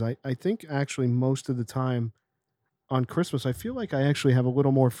Christmas is I think actually most of the time on Christmas, I feel like I actually have a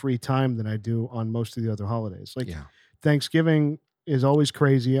little more free time than I do on most of the other holidays. Like Yeah. Thanksgiving is always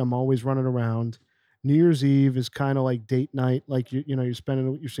crazy. I'm always running around. New Year's Eve is kind of like date night. Like you're spending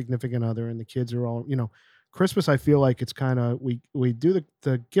it with your significant other, and the kids are all, Christmas, I feel like it's kind of we do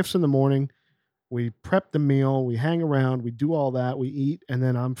the gifts in the morning, we prep the meal, we hang around, we do all that, we eat, and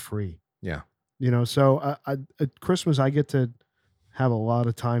then I'm free. Yeah. So at Christmas I get to have a lot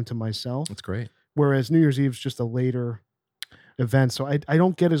of time to myself. That's great. Whereas New Year's Eve is just a later event, so I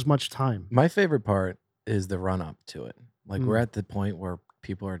don't get as much time. My favorite part is the run up to it. Like we're at the point where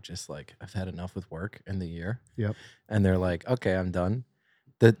people are just like, I've had enough with work in the year. Yep. And they're like, okay, I'm done.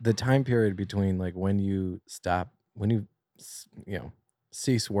 The time period between like when you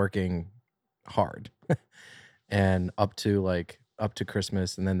cease working hard and up to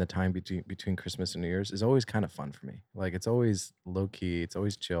Christmas, and then the time between Christmas and New Year's is always kind of fun for me. Like it's always low key, it's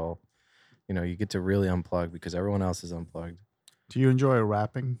always chill. You get to really unplug because everyone else is unplugged. Do you enjoy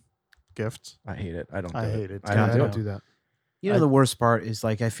wrapping gifts? I hate it. I hate it. I don't do that. The worst part is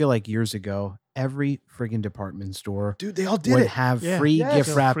like I feel like years ago, every friggin' department store Dude, they all did would it. have Yeah. free Yes. gift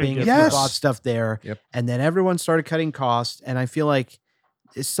Free wrapping gift if you wrapping. bought stuff there. Yep. And then everyone started cutting costs. And I feel like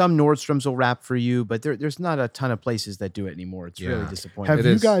some Nordstroms will wrap for you, but there's not a ton of places that do it anymore. It's really Yeah. disappointing. Have It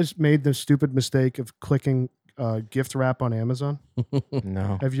you is. guys made the stupid mistake of clicking gift wrap on Amazon?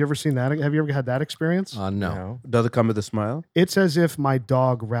 No. Have you ever seen that? Have you ever had that experience? No. Does it come with a smile? It's as if my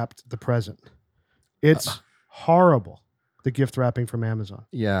dog wrapped the present. It's horrible. The gift wrapping from Amazon.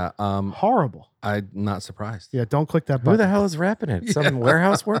 Yeah. Horrible. I'm not surprised. Yeah, don't click that Who button. the hell is wrapping it? Some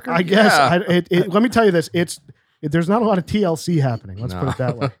warehouse worker? I guess. Yeah. Let me tell you this. There's not a lot of TLC happening. Let's put it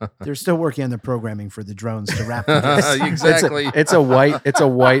that way. They're still working on the programming for the drones to wrap the gifts. Exactly. It's a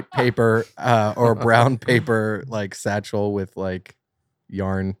white paper or a brown paper like satchel with like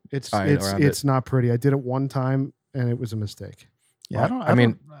yarn. It's tied around it's not pretty. I did it one time and it was a mistake. Yeah, I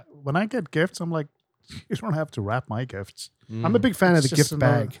mean- when I get gifts, I'm like, you don't have to wrap my gifts. I'm a big fan of It's the just gift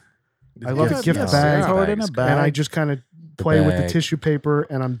another- bag. I love the Yes, gift yes, bag. Throw it in a Bags. bag. And I just kind of play with the bag. tissue paper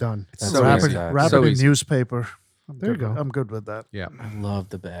and I'm done. That's So wrap easy. it, wrap So it in easy. newspaper. There you go. I'm good with that. Yeah. I love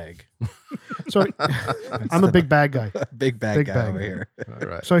the bag. So I'm a big bag guy. Big bag Big guy bag. over here. All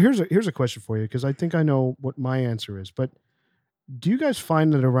right. So here's a question for you because I think I know what my answer is. But do you guys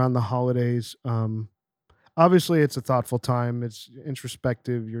find that around the holidays, obviously it's a thoughtful time, it's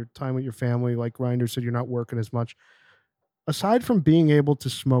introspective, your time with your family, like Reinder said, you're not working as much. Aside from being able to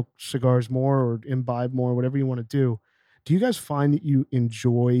smoke cigars more or imbibe more, whatever you want to do you guys find that you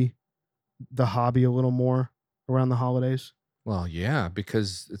enjoy the hobby a little more around the holidays? Well, yeah,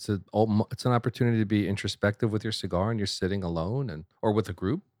 because it's an opportunity to be introspective with your cigar, and you're sitting alone or with a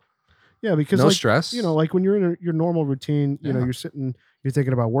group. Yeah, because No like, stress. like when you're in your normal routine, Yeah. you're sitting, you're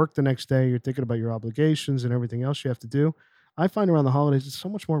thinking about work the next day, you're thinking about your obligations and everything else you have to do. I find around the holidays it's so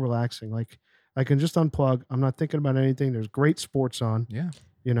much more relaxing. Like I can just unplug. I'm not thinking about anything. There's great sports on. Yeah.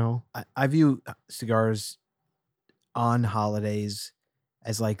 I view cigars on holidays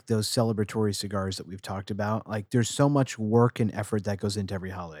as like those celebratory cigars that we've talked about. Like there's so much work and effort that goes into every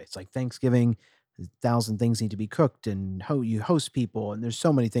holiday. It's like Thanksgiving, 1,000 things need to be cooked and you host people and there's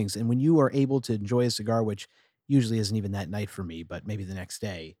so many things. And when you are able to enjoy a cigar, which usually isn't even that night for me, but maybe the next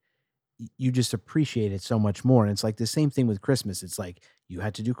day, you just appreciate it so much more. And it's like the same thing with Christmas. It's like you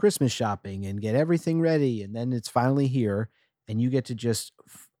had to do Christmas shopping and get everything ready. And then it's finally here and you get to just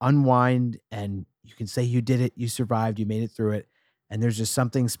unwind and you can say you did it, you survived, you made it through it. And there's just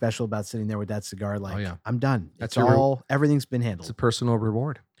something special about sitting there with that cigar. Like, yeah. I'm done. That's Everything's been It's handled. a personal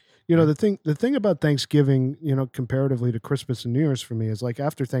reward. The thing about Thanksgiving, comparatively to Christmas and New Year's for me is like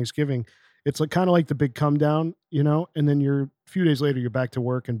after Thanksgiving, it's like kind of like the big come down, and then a few days later, you're back to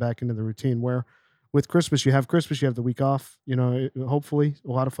work and back into the routine where with Christmas, you have the week off, hopefully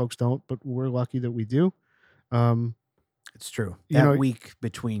a lot of folks don't, but we're lucky that we do. It's true. You That know, week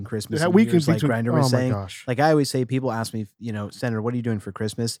between Christmas that and week New Year's, in like between- Grinder was oh my saying, gosh. like I always say, people ask me, Senator, what are you doing for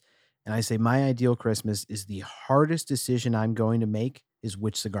Christmas? And I say, my ideal Christmas is the hardest decision I'm going to make is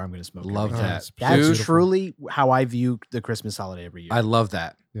which cigar I'm going to smoke. every Love day. that. That's Dude, truly how I view the Christmas holiday every year. I love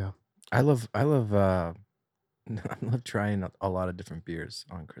that. I love trying a lot of different beers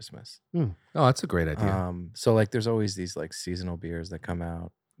on Christmas. Oh, that's a great idea. So like there's always these like seasonal beers that come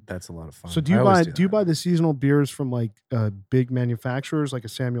out. That's a lot of fun. So do I you always buy that. the seasonal beers from like big manufacturers like a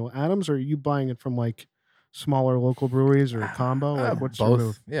Samuel Adams, or are you buying it from like smaller local breweries or a combo? Like, what's your move?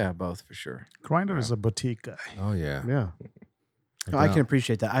 both? Yeah, both for sure. Grinder is a boutique guy. Oh yeah. Yeah. No, I can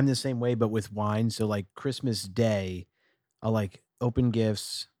appreciate that. I'm the same way, but with wine. So like Christmas Day, I'll like open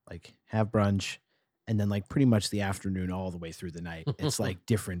gifts, like have brunch, And then like pretty much the afternoon all the way through the night. It's like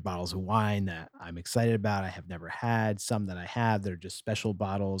different bottles of wine that I'm excited about. I have never had. Some that I have, they're just special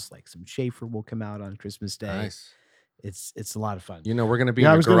bottles. Like some Schaefer will come out on Christmas Day. Nice. It's a lot of fun. You know, we're going to be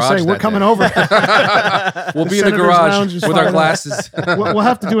Yeah, I in was the gonna garage. say, we're that coming day. over. We'll The be in the Senator's garage Lounge is with our fired up. glasses. We'll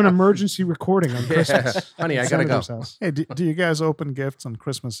have to do an emergency recording on Yeah. Christmas. Honey, I at gotta go. Senator's house. Hey, do you guys open gifts on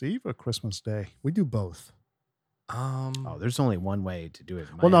Christmas Eve or Christmas Day? We do both. Oh, there's only one way to do it.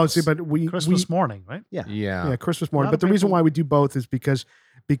 in my Well, no, house. see, but we Christmas morning, right? yeah. yeah, Christmas morning. lot But of the reason people- why we do both is because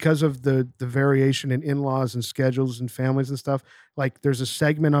of the variation in in-laws and schedules and families and stuff. Like there's a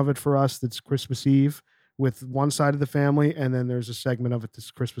segment of it for us that's Christmas Eve with one side of the family, and then there's a segment of it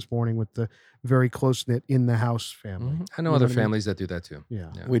that's Christmas morning with the very close knit in the house family. Mhm. I You know know other what I mean? families that do that too.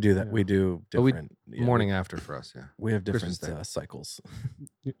 Yeah. Yeah. We do that. Yeah. We do But we- different yeah, Morning after for us, yeah. We have different Christmas Day. cycles.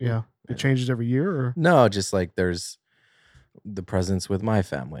 Yeah. Yeah. It changes every year or No, just like there's the presents with my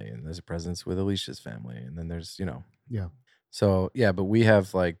family, and there's presents with Alicia's family, and then there's Yeah. So yeah, but we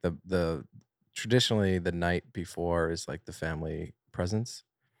have like the traditionally the night before is like the family presents,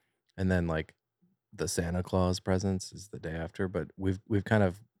 and then like the Santa Claus presents is the day after. But we've kind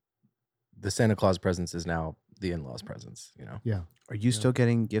of the Santa Claus presents is now the in-laws presents. yeah. Are you still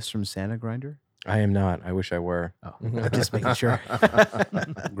getting gifts from Santa Grinder? I am not. I wish I were. Oh, I'm just making sure.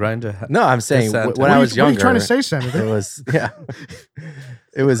 Grinder. No, I'm saying Santa. when I was What are younger, you trying to say, Senator? it was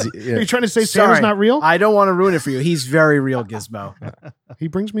it was. Are you trying to say Santa's Sorry. not real? I don't want to ruin it for you. He's very real, Gizmo. He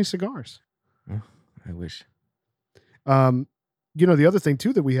brings me cigars. I wish. The other thing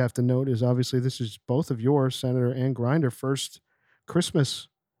too that we have to note is obviously this is both of yours, Senator and Grinder, first Christmas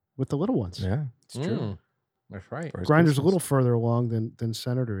with the little ones. Yeah, It's true. Mm, that's right. first Grinder's a Christmas. little further along than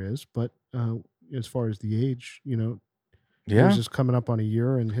Senator is, but as far as the age, Yeah, yours is coming up on a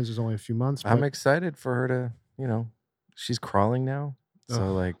year and his is only a few months. I'm but excited for her to. She's crawling now, so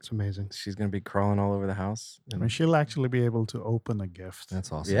Oh, like it's amazing. she's gonna be crawling all over the house. I And mean, she'll actually be able to open a gift.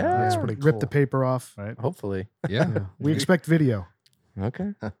 That's awesome. Yeah. That's pretty cool. Rip the paper off. Right? hopefully, Yeah. Yeah. We expect video.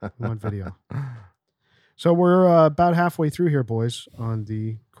 okay. We want video. So we're about halfway through here, boys, on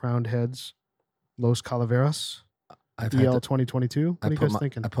the Crowned Heads Los Calaveras I've EL had to, 2022. What I are you put guys my-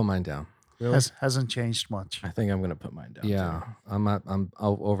 thinking? I put mine down. Really? Hasn't changed much. I think I'm gonna put mine down. Yeah. too. I'm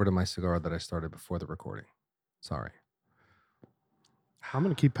over to my cigar that I started before the recording. Sorry. I'm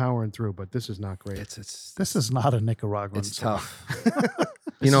going to keep powering through, but this is not great. It's This is not a Nicaraguan. it's cigar. tough.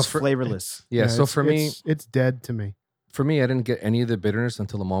 This is for flavorless. yeah. So it's- for me, it's dead to me. I didn't get any of the bitterness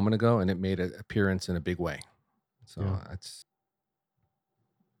until a moment ago, and it made an appearance in a big way. So Yeah. it's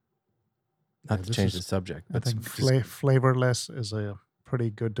Not Yeah, to this change the is- subject, I but think just flavorless is a pretty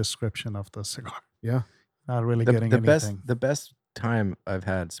good description of the cigar. Yeah. Not really the, getting the anything. the best time I've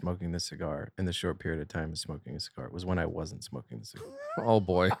had smoking this cigar in the short period of time of smoking a cigar was when I wasn't smoking the cigar. oh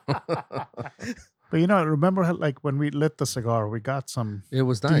boy, But remember how, like when we lit the cigar, we got some it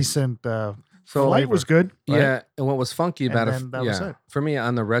was nice. decent. So The light was good. right? yeah, and what was funky And about it, then that was yeah, it. for me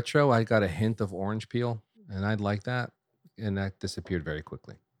on the retro, I got a hint of orange peel, and I'd like that, and that disappeared very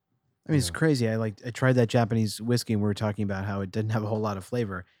quickly. I mean, it's crazy. I tried that Japanese whiskey, and we were talking about how it didn't have a whole lot of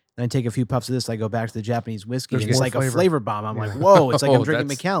flavor. Then I take a few puffs of this, I go back to the Japanese whiskey, There's and it's more like flavor. a flavor bomb. I'm like, Yeah. whoa! It's like I'm Oh, drinking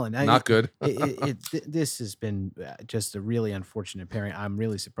that's Macallan. Not good. This has been just a really unfortunate pairing. I'm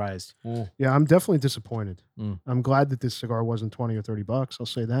really surprised. Yeah, I'm definitely disappointed. Mm. I'm glad that this cigar wasn't $20 or $30. I'll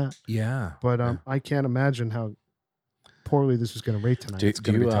say that. Yeah, But I can't imagine how poorly this is going to rate tonight. Do, it's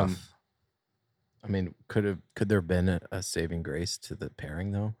do gonna be you, tough. I mean, could there have been a saving grace to the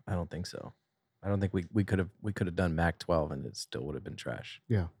pairing though? I don't think so. I don't think we could have done Mac 12 and it still would have been trash.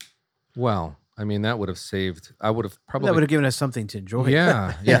 Well, I mean, that would have saved. I would have probably. That would have given us something to enjoy.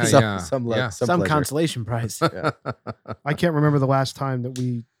 Yeah, yeah, yeah. some yeah. Some pleasure. consolation prize. I can't remember the last time that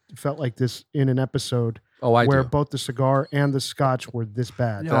we felt like this in an episode Oh, I where do. both the cigar and the scotch were this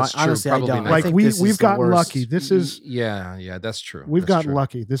bad. No, That's true, honestly, probably I don't. not. I Like think we this is we've the gotten worst. lucky. This is Yeah, that's true. we've That's gotten true.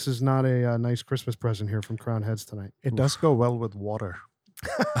 lucky. This is not a nice Christmas present here from Crown Heads tonight. It does go well with water.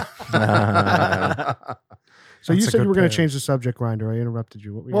 So you That's a said you good were going to pairing. change the subject, Grinder. I interrupted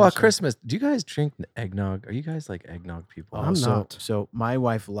you. What were you Well, gonna at say? Christmas, do you guys drink eggnog? Are you guys like eggnog people? I'm so, not. So my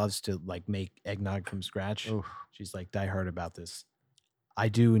wife loves to like make eggnog from scratch. Oof. She's like diehard about this. I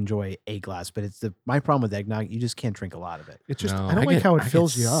do enjoy a glass, but it's my problem with eggnog. You just can't drink a lot of it. It's just No. I don't like how it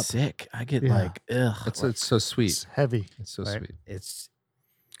fills you up. Sick. I get Yeah. like ugh. It's so sweet. It's heavy. It's so right? sweet. It's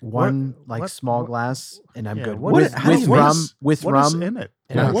one like what- small what- glass, and I'm Yeah, good what with, is- how do with you- rum. With What is rum, in it?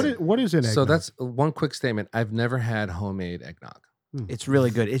 and Yeah. it's- What is in So eggnog? that's one quick statement. I've never had homemade eggnog. it's really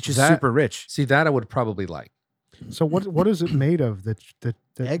good. It's just That- super rich. See, that I would probably like. So what is it made of that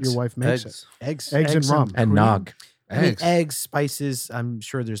Eggs. your wife makes Eggs. Eggs. Eggs and rum. And cream. nog. eggs, spices. I'm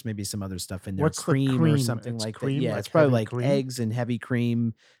sure there's maybe some other stuff in there. What's the cream or cream? something It's like cream, that. Yeah, like it's probably heavy like cream? eggs and heavy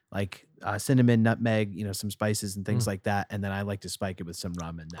cream, like cinnamon, nutmeg, some spices and things like that. And then I like to spike it with some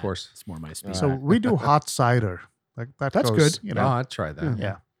rum and that. Of course. It's more my speed. So we do hot cider. Like That's goes, good. Oh, I'd try that.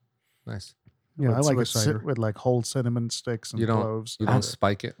 Yeah. Nice. Yeah, I like a with cider. with like whole cinnamon sticks and You don't cloves. you don't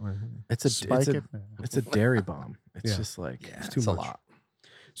spike it. It's a Spike it. it's a dairy bomb. It's Yeah. just like Yeah, too it's a much. lot.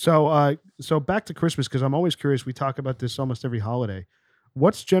 So back to Christmas, because I'm always curious. We talk about this almost every holiday.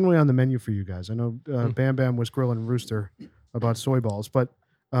 What's generally on the menu for you guys? I know Bam Bam was grilling Rooster about soy balls, but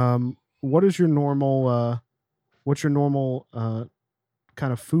what is your normal? What's your normal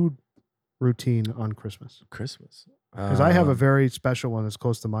kind of food routine on Christmas? Christmas. Because I have a very special one that's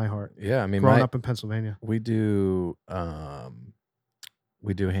close to my heart. Yeah, I mean, Growing up in Pennsylvania, we do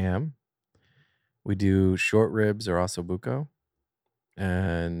ham. We do short ribs or ossobuco,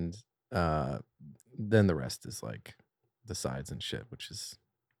 and then the rest is like the sides and shit, which is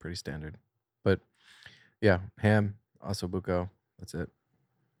pretty standard. But yeah, ham, ossobuco, that's it.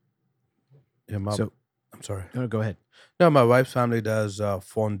 Yeah, I'm sorry. No, go ahead. No, my wife's family does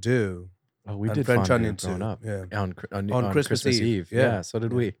fondue. Oh, we And did French fondue onion growing soup, up. yeah. On Christmas Eve. Yeah. Yeah. So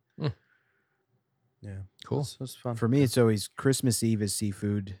did Yeah. we. Yeah, Cool. It's fun. For me, it's always Christmas Eve is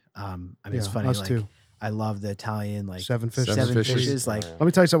seafood. I mean, it's Yeah, funny. us Like too. I love the Italian, like Seven fishes. seven fishes. fishes. Like Let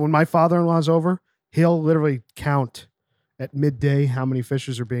me tell you something. When my father-in-law's over, he'll literally count at midday how many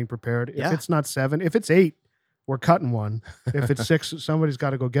fishes are being prepared. If Yeah. it's not 7, if it's 8, we're cutting one. If it's 6, somebody's got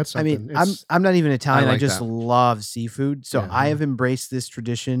to go get I something. mean, I'm not even Italian. I like just that. love seafood. So Yeah. I have embraced this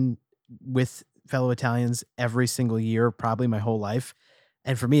tradition with fellow Italians every single year, probably my whole life.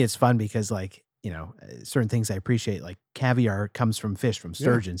 And for me, it's fun because like, certain things I appreciate, like caviar comes from fish, from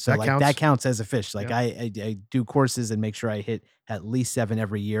sturgeon. So that like counts. that counts as a fish. Like Yeah. I do courses and make sure I hit at least 7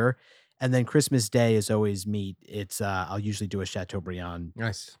 every year. And then Christmas Day is always meat. It's I'll usually do a Chateaubriand.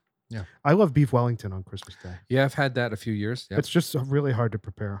 Nice. I love beef Wellington on Christmas Day. Yeah, I've had that a few years. Yep. It's just really hard to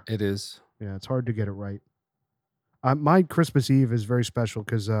prepare. It is. Yeah, it's hard to get it right. My Christmas Eve is very special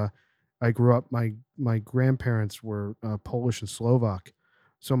because I grew up. My grandparents were Polish and Slovak,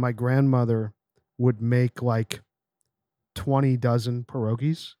 so my grandmother would make like 20 dozen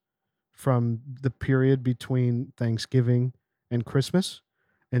pierogies from the period between Thanksgiving and Christmas,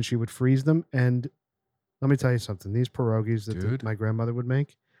 and she would freeze them. And let me tell you something: these pierogies that Dude. my grandmother would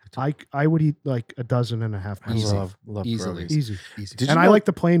make, I would eat like a dozen and a half. I Easy. love Easily. pierogies. Easy. Easy. Did And you I know- like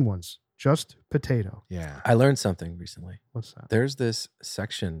the plain ones, just potato. Yeah. I learned something recently. What's that? There's this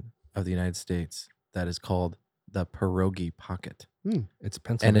section of the United States that is called the pierogi pocket, It's and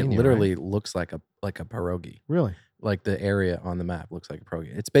Pennsylvania. it right? literally looks like a pierogi. Really? Like the area on the map looks like a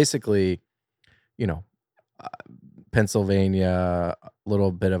pierogi. It's basically, Pennsylvania, a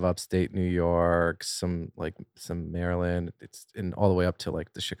little bit of upstate New York, some Maryland. It's in all the way up to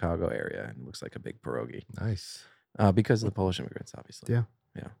like the Chicago area, and it looks like a big pierogi Nice. because of the Polish immigrants, obviously. Yeah.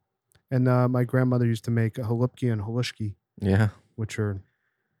 Yeah. And my grandmother used to make a halupki and halushki, Yeah. which are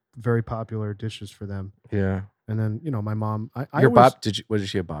very popular dishes for them. Yeah. And then, my mom, I Your always, bop? Is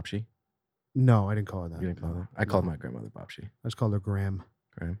she a bobshi? No, I didn't call her that. You didn't call No, her. I called no. my grandmother bobshi. I just called her Graham.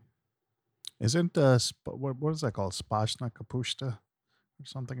 Graham. Isn't what is that called? Spashna kapusta or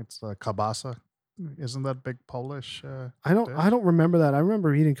something? It's kabasa. Isn't that big Polish? I don't remember that. I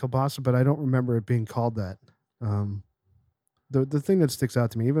remember eating kielbasa, but I don't remember it being called that. The thing that sticks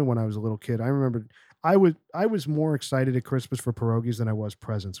out to me, even when I was a little kid, I remember I was more excited at Christmas for pierogies than I was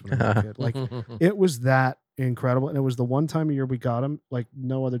presents when I was a kid. Like it was that incredible, and it was the one time a year we got them, like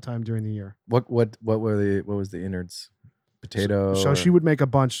no other time during the year. What was the innards? Potato. So she would make a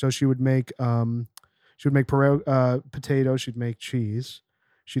bunch. So she would make potato. She'd make cheese.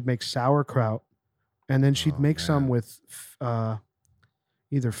 She'd make sauerkraut, and then she'd Oh, make some man. with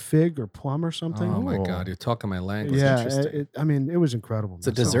either fig or plum or something. Oh my Oh. God, you're talking my language. yeah, Interesting. it was incredible. It's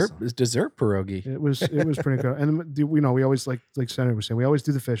a man. dessert. awesome. It's dessert pierogi. It was pretty good. And we always like Senator was saying, we always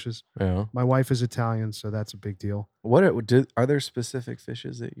do the fishes. Yeah. My wife is Italian, so that's a big deal. Are there specific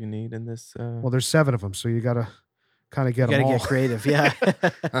fishes that you need in this? Well, there's 7 of them, so you gotta kind of get You them gotta all. get creative.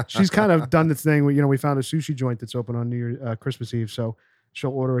 Yeah. She's kind of done the thing where we found a sushi joint that's open on Christmas Eve, so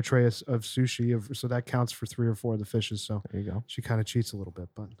she'll order a tray of sushi, so that counts for 3 or 4 of the fishes. So There you go. she kind of cheats a little bit,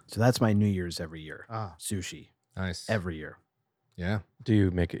 but So that's my New Year's every year. Sushi Nice. every year. Yeah. Do you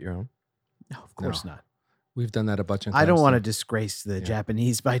make it your own? No, of course not. We've done that a bunch of times. I don't want to though. disgrace the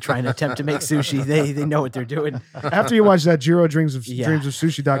Japanese by trying to attempt to make sushi. They know what they're doing. after you watch that Jiro Dreams of Yeah.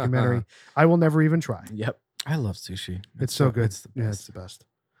 Sushi documentary, I will never even try. Yep. I love sushi. It's so good. It's the Yeah, best. it's the best.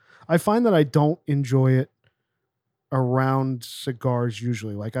 I find that I don't enjoy it around cigars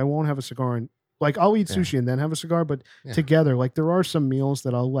usually. Like I won't have a cigar Like I'll eat Yeah. sushi and then have a cigar, but Yeah. together, like there are some meals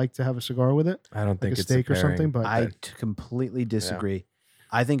that I'll like to have a cigar with it, I don't like think a it's steak or pairing. something. But completely disagree.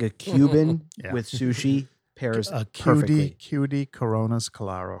 I think a Cuban Yeah. with sushi pairs A perfectly. cutie Coronas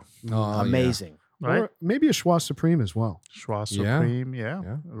Claro. Oh, yeah. Amazing. Right? or maybe a Schwa Supreme as well. Schwa Yeah. Supreme, yeah.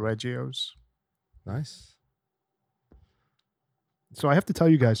 Yeah. Reggio's. Nice. So I have to tell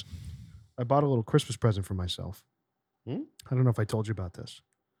you guys, I bought a little Christmas present for myself. Hmm? I don't know if I told you about this,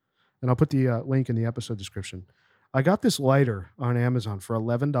 and I'll put the link in the episode description. I got this lighter on Amazon for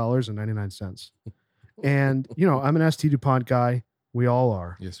 $11.99. And, you know, I'm an ST DuPont guy. We all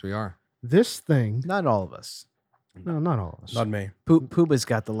are. Yes, we are. This thing, Not all of us. no, not all of us. Not me. Pooba's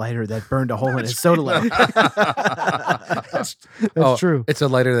got the lighter that burned a hole in his soda lighter. That's Oh, true. It's a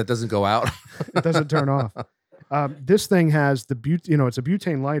lighter that doesn't go out. It doesn't turn off. This thing has the it's a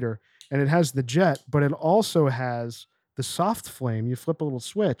butane lighter, and it has the jet, but it also has the soft flame. You flip a little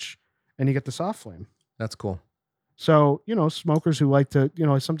switch, and you get the soft flame. That's cool. So, you know, smokers who like to, you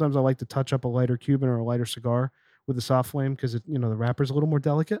know, sometimes I like to touch up a lighter Cuban or a lighter cigar with the soft flame because it, you know, the wrapper's a little more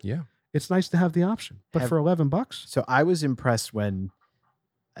delicate. Yeah. It's nice to have the option. But for $11, So I was impressed when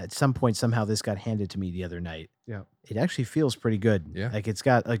at some point somehow this got handed to me the other night. Yeah. It actually feels pretty good. Yeah. Like it's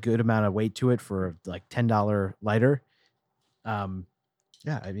got a good amount of weight to it for like $10 lighter.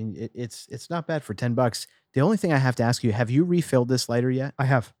 Yeah, I mean it's not bad for $10. The only thing I have to ask you, have you refilled this lighter yet? I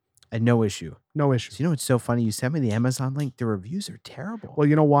have And no issue. no issue. So you know what's so funny? You sent me the Amazon link. The reviews are terrible. Well,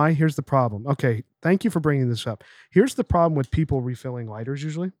 you know why? Here's the problem. Okay, thank you for bringing this up. Here's the problem with people refilling lighters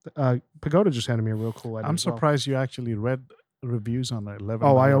usually. Pagoda just handed me a real cool lighter. I'm as well. surprised you actually read reviews on the 11.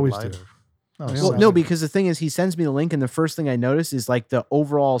 Oh, I always do. Oh, Well, Well, sorry. no, because the thing is, he sends me the link, and the first thing I notice is like the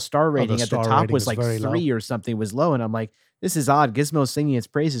overall star rating at the star top rating was is like very 3 or something, was low, and I'm like, this is odd. Gizmo's singing its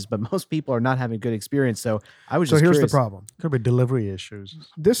praises, but most people are not having a good experience. So I was So just here's curious. the problem. Could be delivery issues.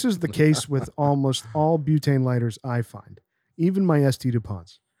 This is the case with almost all butane lighters I find, even my ST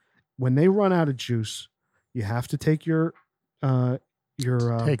DuPonts. When they run out of juice, you have to take your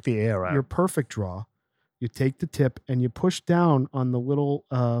Take the air out. your perfect draw. You take the tip and you push down on the little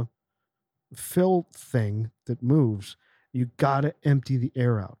fill thing that moves. You got to empty the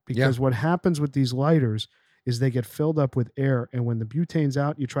air out because what happens with these lighters is they get filled up with air, and when the butane's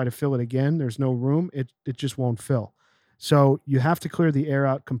out, you try to fill it again. There's no room. It just won't fill. So you have to clear the air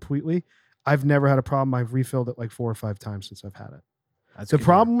out completely. I've never had a problem. I've refilled it like 4 or 5 times since I've had it. That's The good to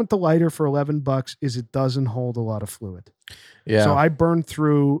problem with the lighter for $11 is it doesn't hold a lot of fluid. Yeah. So I burn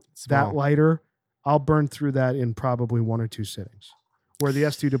through that Small. lighter. I'll burn through that in probably 1 or 2 sittings. Where the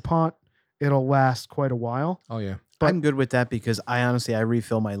ST DuPont, it'll last quite a while. Oh, yeah. hear. I'm good with that because I honestly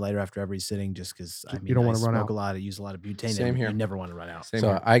refill my lighter after every sitting just because I mean You don't I wanna run smoke out. a lot, I use a lot of butane, Same and here. you never want to run out. Same So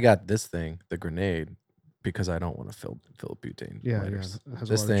here. I got this thing, the grenade, because I don't want to fill butane. Yeah, lighters. yeah. it has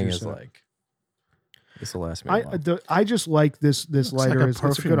a This lot of thing juice is in it. like, this will last me a while. I just like this Looks like lighter. a It's a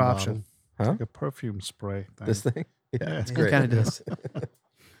perfume good bottle. option. Huh? Like a perfume spray thing. This thing? Yeah, Yeah, it's it great. It kind of does.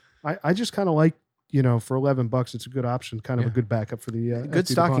 I just kind of like, you know, for $11, it's a good option, kind of a Yeah. good backup for the Good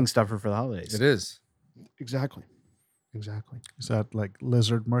ST stocking DuPont. stuffer for the holidays. It is. Exactly. Is that like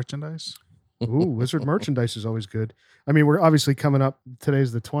lizard merchandise? Ooh, Wizard merchandise is always good. I mean, we're obviously coming up.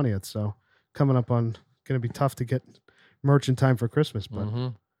 Today's the 20th, so coming up on going to be tough to get merch in time for Christmas. But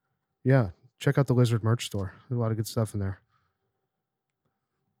Mhm. yeah, check out the Lizard merch store. There's a lot of good stuff in there.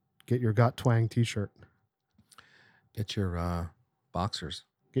 Get your Got Twang T-shirt. Get your boxers.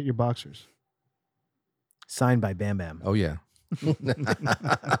 Get your boxers. Signed by Bam Bam. Oh, yeah.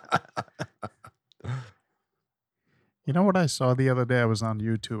 You know what I saw the other day? I was on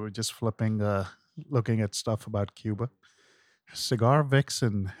YouTube just flipping, looking at stuff about Cuba. Cigar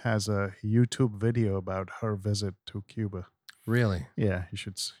Vixen has a YouTube video about her visit to Cuba. Really? Yeah, you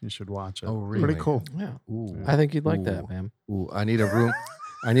should watch it. Oh, really? Pretty cool. Yeah. Ooh. I think you'd like Ooh. that, man. Ooh, I need a room.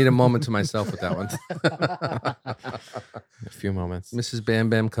 I need a moment to myself with that one. A few moments. Mrs. Bam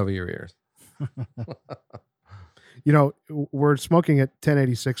Bam, cover your ears. You know, we're smoking at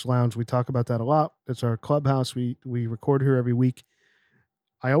 1086 Lounge. We talk about that a lot. It's our clubhouse. We record here every week.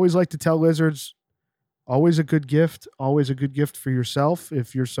 I always like to tell Lizards, always a good gift for yourself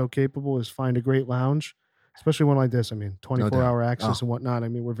if you're so capable, is find a great lounge, especially one like this. I mean, 24-hour access and whatnot. I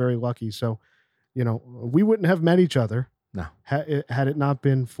mean, we're very lucky. So, you know, we wouldn't have met each other No. had it not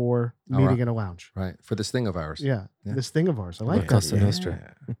been for meeting right. in a lounge. Right. For this thing of ours. Yeah, Yeah. this thing of ours. I like La that. Cosa Yeah.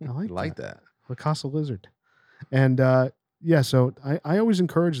 Nostra. I I like, like that. that. La Casa Lizard. And yeah, so I always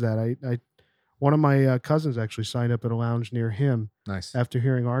encourage that. I one of my cousins actually signed up at a lounge near him Nice. after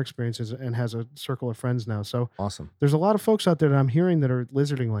hearing our experiences and has a circle of friends now. So Awesome. there's a lot of folks out there that I'm hearing that are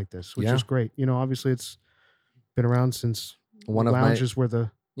lizarding like this, which Yeah. is great. You know, obviously it's been around since One of my lounges were the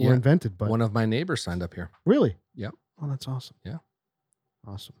were invented. But one of my neighbors signed up here. really, Yep. oh, that's awesome. Yeah.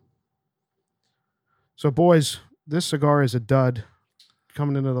 Awesome. So, boys, this cigar is a dud.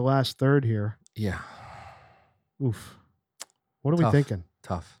 Coming into the last third here. Yeah. Oof. What are Tough. we thinking?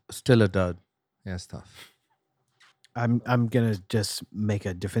 Tough. Still a dud. Yeah, it's tough. I'm gonna just make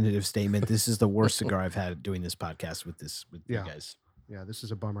a definitive statement. This is the worst cigar I've had doing this podcast with Yeah. you guys. Yeah, this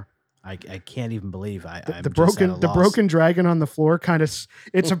is a bummer. I can't even believe I'm The just at a loss. broken dragon on the floor kind of.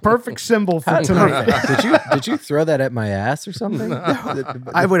 It's a perfect symbol for tonight. Did you throw that at my ass or something?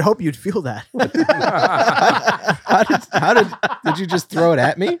 I would hope you'd feel that. Did you just throw it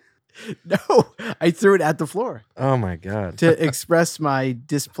at me? No, I threw it at the floor Oh my god! to express my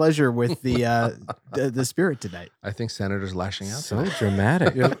displeasure with the spirit tonight. I think Senator's lashing out. So tonight.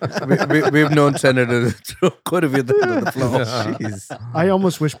 dramatic. We've known Senator to throw quite a few things on the floor. Jeez. I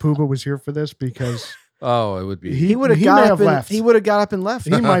almost wish Puba was here for this because Oh, it would be. He would have may got have up and left. he would have got up and left.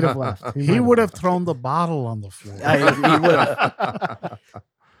 He might have left. He would have thrown the bottle on the floor. He would have.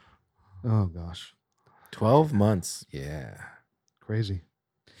 Oh gosh, 12 months. Yeah. crazy.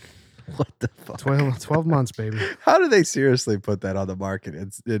 What the fuck? 12 months, baby. How do they seriously put that on the market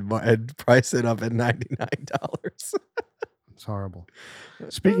and price it up at $99? It's horrible.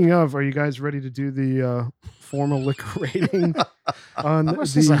 Speaking of, are you guys ready to do the formal liquor rating on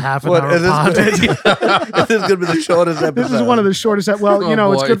This is a half an hour Is pod. this going to be the shortest episode? This is one of the shortest. Well, you Oh,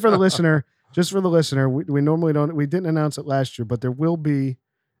 know, it's boy. good for the listener. Just for the listener, we normally don't. We didn't announce it last year, but there will be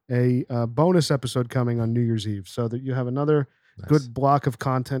a bonus episode coming on New Year's Eve, so that you have another Nice. good block of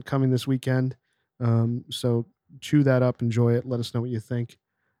content coming this weekend. So chew that up, enjoy it. Let us know what you think.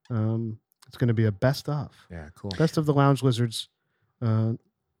 It's going to be a best of Yeah, cool. the Lounge Lizards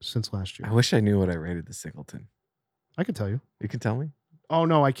since last year. I wish I knew what I rated the Singleton. I could tell you. You can tell me? Oh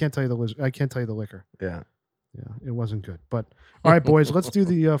no, I can't tell you I can't tell you the liquor. Yeah. Yeah, it wasn't good. But all right, boys, let's do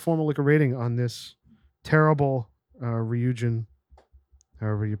the formal liquor rating on this terrible Ryūjin,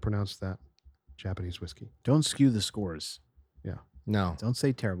 however you pronounce that, Japanese whiskey. Don't skew the scores. No. Don't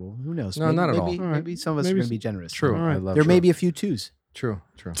say terrible. Who knows? No, not at all. All right. Maybe some of us are Maybe going to be generous. True. All right. I love There may true. be a few twos. True.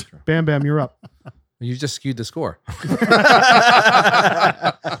 Bam Bam, you're up. You just skewed the score.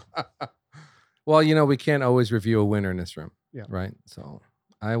 Well, you know, we can't always review a winner in this room. Yeah. Right? So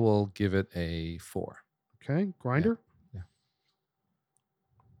I will give it a 4. Okay, Grinder.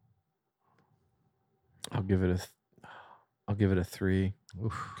 I'll give it a 3.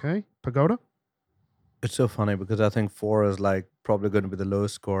 Oof. Okay, Pagoda. It's so funny because I think 4 is like probably going to be the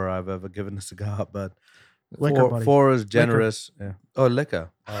lowest score I've ever given a cigar, but Liquor, buddy. 4 is generous. Yeah. Oh, liquor.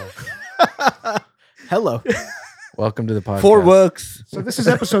 Oh. Hello. Welcome to the podcast. 4 works. So this is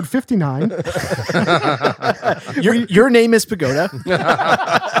episode 59. Your name is Pagoda.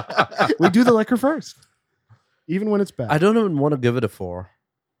 We do the liquor first, even when it's bad. I don't even want to give it a 4.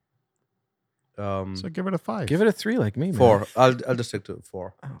 So give it a 5. Give it a 3 like me, man. 4. I'll just stick to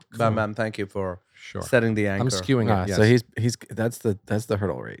 4. Oh, cool. Bam Bam, thank you for Sure. setting the anchor. I'm skewing Ah, it. Yes. So he's that's the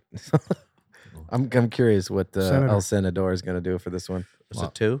hurdle rate. I'm curious what Senator. El Senador is going to do for this one. Is Wow.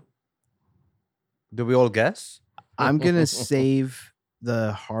 it 2? Do we all guess? I'm going to save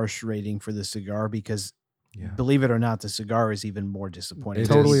the harsh rating for the cigar because, Yeah. believe it or not, the cigar is even more disappointing. It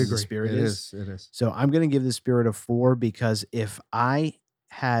than Totally is. the agree. Spirit It is. is. So I'm going to give the Spirit a 4 because if I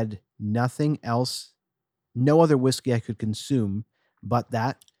had nothing else, no other whiskey I could consume but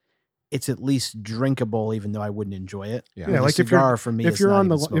that, it's at least drinkable, even though I wouldn't enjoy it. Yeah. And Yeah, the like if you're- cigar for me, if is you're not on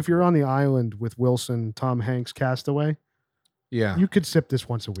the even if you're on the island with Wilson, Tom Hanks, Castaway, Yeah. you could sip this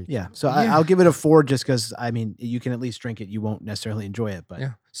once a week. yeah. So Yeah. I'll give it a 4 just because I mean you can at least drink it. You won't necessarily enjoy it, but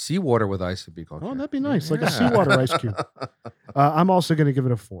Yeah. Seawater with ice would be called. Oh, that'd be nice, like a seawater ice cube. I'm also going to give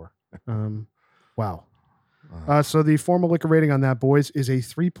it a 4. Wow. So the formal liquor rating on that, boys, is a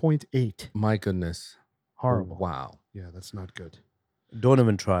 3.8. My goodness. Horrible. Wow. Yeah, that's not good. Don't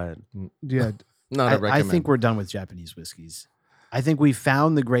even try it. Yeah, Not a I recommend. think we're done with Japanese whiskeys. I think we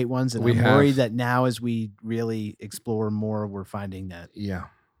found the great ones, and We I'm have. worried that now, as we really explore more, we're finding that Yeah.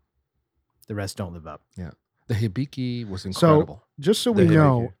 the rest don't live up. The Hibiki was incredible. just so The we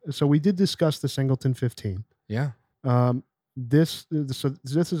know, Hibiki. so we did discuss the Singleton 15. Yeah. This is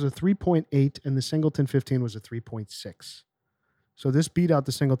a 3.8, and the Singleton 15 was a 3.6. So this beat out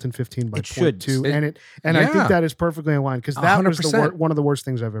the Singleton 15 by It should. 0.2, It- and I yeah. think that is perfectly in line because that was 100%. one of the worst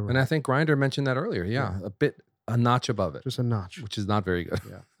things I've ever. And I had. think Grinder mentioned that earlier. Yeah. A notch above it, Just a notch. which is not very good.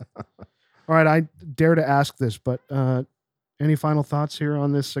 All right, I dare to ask this, but any final thoughts here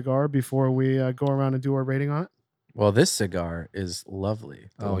on this cigar before we go around and do our rating on it? Well, this cigar is lovely.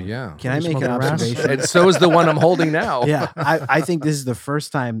 Oh, yeah. Can I You make an smoking grass? observation? And so is the one I'm holding now. Yeah, I think this is the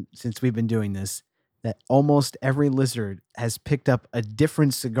first time since we've been doing this that almost every lizard has picked up a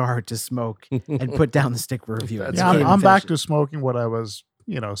different cigar to smoke and put down the stick for review. That's Yeah, good. I'm back to smoking what I was,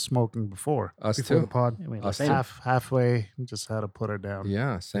 smoking before. Us before the too. pod. I mean, Us like too. halfway, just had to put it down.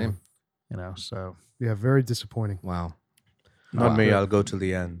 Yeah, same. So Yeah, very disappointing. Wow. Not Wow. me. I'll go till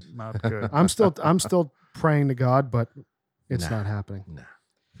the end. not good. I'm still praying to God, but it's Nah. not happening.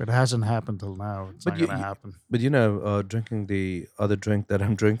 If it hasn't happened till now, it's But not you- going to you- happen. But drinking the other drink that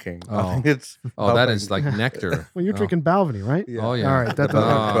I'm drinking, I Oh. think it's. Oh, that helping. is like nectar. Well, you're Oh. drinking Balvenie, right? Yeah. Oh, yeah. All right, that doesn't. Oh.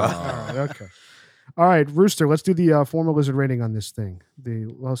 All right, okay. All right, Rooster. Let's do the formal lizard rating on this thing. The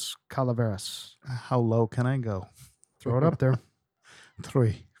Los Calaveras. How low can I go? Throw it up there.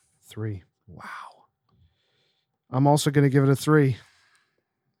 3. 3. Wow. I'm also going to give it a 3.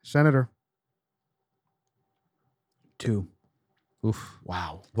 Senator. 2. Oof.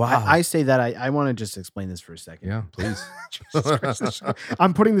 Wow. Wow. I say that I want to just explain this for a second. Yeah, please.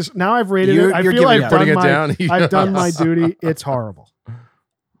 I'm putting this. Now I've rated You're- it. I you're feel giving I've up. done Putting it my. down. I've done my Yes. duty. It's horrible.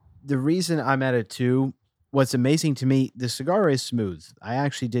 The reason I'm at a 2, what's amazing to me, the cigar is smooth. I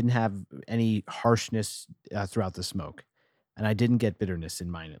actually didn't have any harshness throughout the smoke, and I didn't get bitterness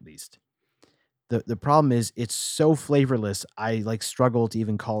in mine, at least. The problem is it's so flavorless. I struggle to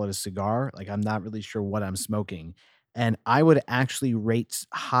even call it a cigar. I'm not really sure what I'm smoking. And I would actually rate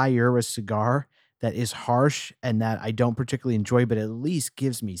higher a cigar that is harsh and that I don't particularly enjoy, but at least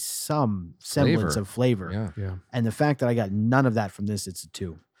gives me some semblance Flavor. of flavor. Yeah. Yeah. And the fact that I got none of that from this, it's a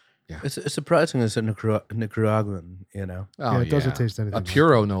 2. It's surprising as a Nicaraguan, Oh, Yeah, it doesn't taste anything. A like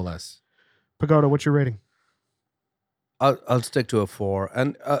puro, no less. Pagoda, what's your rating? I'll stick to a 4,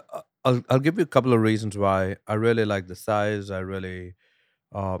 and I'll give you a couple of reasons why. I really like the size. I really,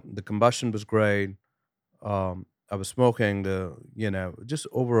 the combustion was great. I was smoking just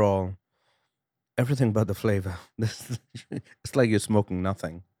overall, everything but the flavor. It's like you're smoking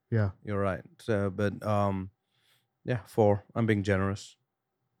nothing. Yeah. You're right. So, but 4. I'm being generous.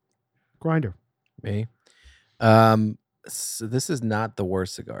 Grinder. Me. So this is not the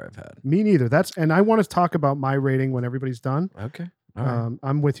worst cigar I've had. Me neither. And I want to talk about my rating when everybody's done. Okay. All right.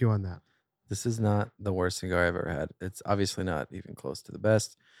 I'm with you on that. This is not the worst cigar I've ever had. It's obviously not even close to the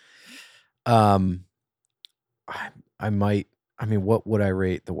best. What would I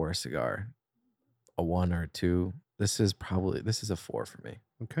rate the worst cigar? A 1 or a 2? This is a 4 for me.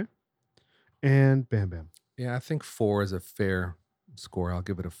 Okay. And Bam Bam. Yeah, I think 4 is a fair score. I'll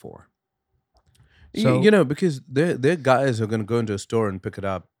give it a 4. So- Because they're guys who are going to go into a store and pick it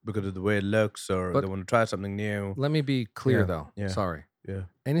up because of the way it looks, or But- they want to try something new. Let me be clear, Yeah, though. yeah. Sorry. Yeah,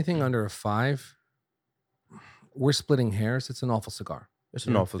 Anything under a 5, we're splitting hairs. It's an awful cigar. it's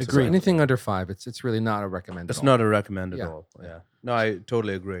an Yeah, awful. So cigar. anything under 5, it's really not a recommend. It's at all. not a recommend at Yeah. all. Yeah. No, I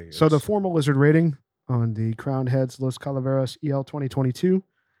totally agree. So the It's- formal lizard rating on the Crown Heads Los Calaveras EL 2022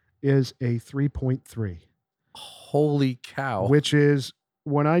 is a 3.3, Holy cow. which is,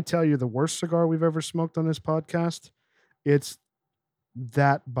 when I tell you the worst cigar we've ever smoked on this podcast, it's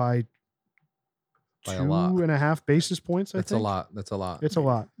that by By a lot. 2.5 basis points, I That's think. a lot. That's a lot. It's a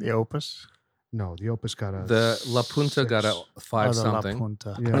lot. The Opus. No, the Opus got a The La Punta got a 6. 5 Oh, the La something.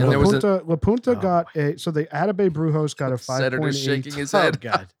 Punta. Yeah, And La there was a- Punta, La Punta Oh. got a, so the Atabey Brujos got a 5.8. Senator's shaking his Oh, head.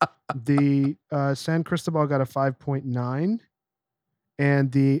 God. The San Cristobal got a 5.9.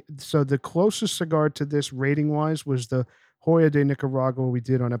 And the closest cigar to this rating wise was the Joya de Nicaragua we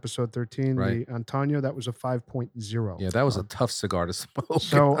did on episode 13, Right. the Antonio. That was a 5.0. Yeah, that was a tough cigar to smoke.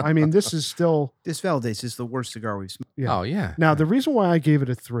 So, I mean, this is still, This validates it's the worst cigar we've smoked. yeah. Oh, yeah. Now, the reason why I gave it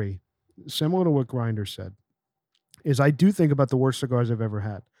a 3, similar to what Grinder said, is I do think about the worst cigars I've ever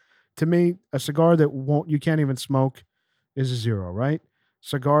had. To me, a cigar that you can't even smoke is a 0, right?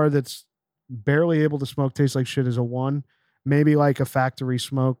 Cigar that's barely able to smoke, tastes like shit is a 1. Maybe like a factory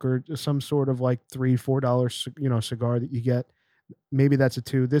smoke or some sort of like $3-4, cigar that you get. Maybe that's a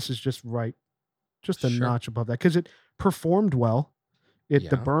 2. This is just right. Just a Sure. notch above that. Because it performed well. The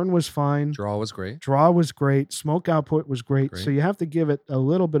Yeah. burn was fine. Draw was great. Draw was great. Smoke output was great. So Great. you have to give it a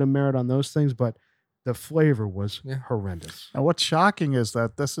little bit of merit on those things, but the flavor was Yeah. horrendous. Now, what's shocking is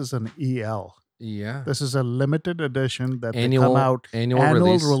that this is an EL. Yeah. This is a limited edition that they Annual- come out annual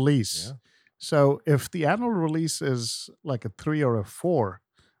release. release. Yeah. So if the annual release is like a 3 or a 4,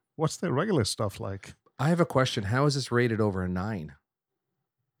 what's the regular stuff like? I have a question. How is this rated over a 9?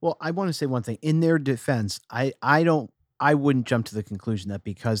 Well, I want to say one thing. In their defense, I wouldn't jump to the conclusion that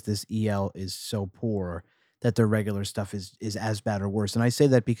because this EL is so poor that their regular stuff is as bad or worse. And I say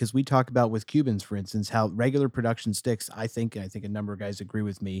that because we talk about with Cubans, for instance, how regular production sticks, I think a number of guys agree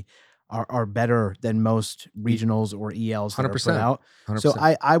with me, are better than most regionals or ELs that are put 100%. out. 100%. So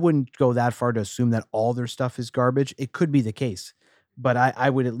I wouldn't go that far to assume that all their stuff is garbage. It could be the case. But I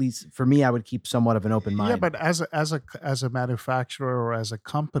would at least, for me, I would keep somewhat of an open mind. Yeah, but as a manufacturer or as a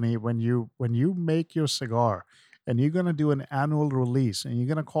company, when you make your cigar and you're going to do an annual release and you're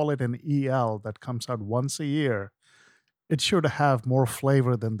going to call it an EL that comes out once a year, it should have more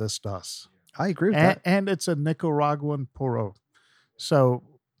flavor than this does. I agree with that. And it's a Nicaraguan puro, so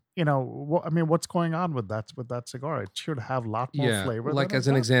what's going on with that cigar? It should have a lot more flavor. Like than as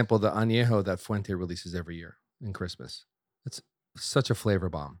it an does. example, the añejo that Fuente releases every year in Christmas. It's such a flavor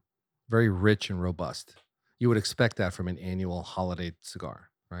bomb, very rich and robust. You would expect that from an annual holiday cigar,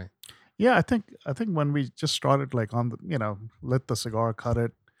 right? Yeah, I think when we just started, like, on the, lit the cigar, cut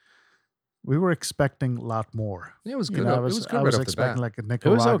it, we were expecting a lot more. Yeah, it was You good. know, It was good I right was off the expecting bat. like a It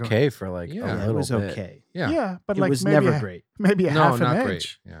Nicaraguan. was okay for like Yeah. a Yeah, little it was bit. okay. Yeah, but It like was maybe never great. maybe a No, half not an great.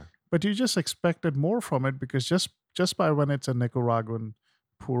 inch. Yeah. But you just expected more from it because just by when it's a Nicaraguan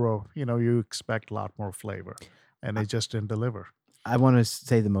puro, you expect a lot more flavor, and they just didn't deliver. I want to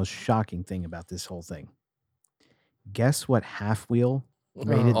say the most shocking thing about this whole thing. Guess what Half Wheel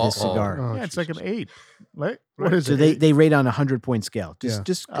rated this cigar? Oh, yeah, it's like an Jesus. 8. Right? What is So it? they rate on a 100-point scale. Yeah.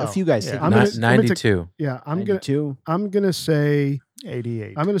 Just a Oh, few guys yeah. take I'm it. gonna- 92. Yeah, I'm gonna 92, say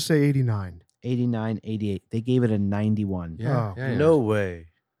 88. 89. 89, 88. They gave it a 91. Yeah. Oh, yeah, yeah. No way.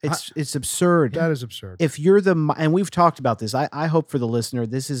 It's absurd. That is absurd. If you're and we've talked about this, I hope for the listener,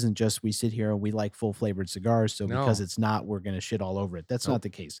 this isn't just we sit here and we like full flavored cigars. So because No. it's not, we're going to shit all over it. That's Nope. not the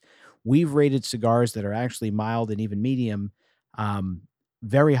case. We've rated cigars that are actually mild and even medium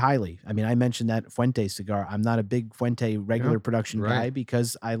very highly. I mean, I mentioned that Fuente cigar. I'm not a big Fuente regular production guy right.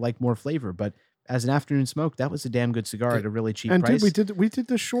 because I like more flavor. But as an afternoon smoke, that was a damn good cigar at a really cheap And price. dude, we did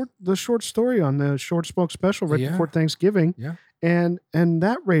the short story on the short smoke special right Yeah. before Thanksgiving. Yeah. And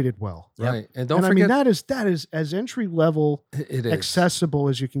that rated well. Right. And don't And I mean forget, that is as entry level it is. accessible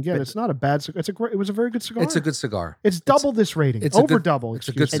as you can get. But- It's not a bad cigar. It was a very good cigar. It's a good cigar. It's double this rating. it's a Over good- double. it's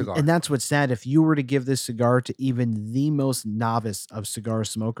a excuse good me. cigar. And that's what's sad. If you were to give this cigar to even the most novice of cigar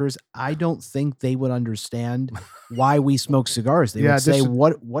smokers, I don't think they would understand why we smoke cigars. They Yeah, would say, this is-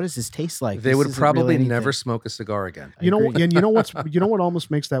 "What does this taste like?" They This would isn't really probably anything." never smoke a cigar again. I You know, agree. and you know what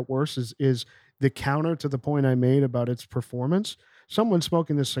almost makes that worse is the counter to the point I made about its performance. Someone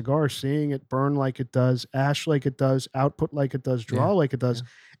smoking this cigar, seeing it burn like it does, ash like it does, output like it does, draw Yeah, like it does,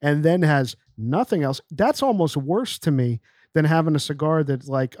 and then has nothing else. That's almost worse to me than having a cigar that's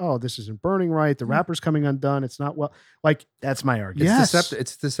like, oh, this isn't burning right. The wrapper's coming undone. It's not well. Like, That's my argument. Yes.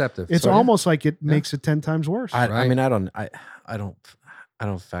 It's deceptive. it's So, almost like it makes it 10 times worse. I Right. mean, I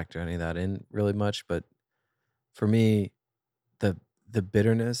don't factor any of that in really much, but for me, the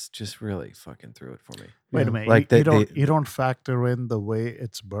bitterness just really fucking threw it for me. Wait Yeah. a minute. Like you don't factor in the way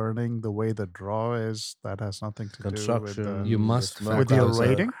it's burning, the way the draw is. That has nothing to do with Construction. You must smoke with factor your those in.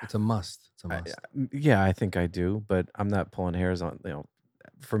 rating. It's a must. It's a must. Yeah, I think I do, but I'm not pulling hairs on.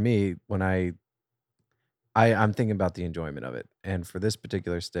 For me, when I'm thinking about the enjoyment of it, and for this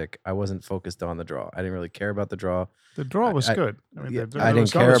particular stick, I wasn't focused on the draw. I didn't really care about the draw. The draw was I- good. I mean, Yeah, the I draw didn't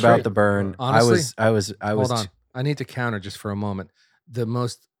was care great. about the burn. Honestly, I was. Hold on. I need to counter just for a moment.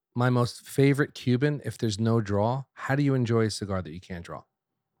 My most favorite Cuban, if there's no draw, how do you enjoy a cigar that you can't draw?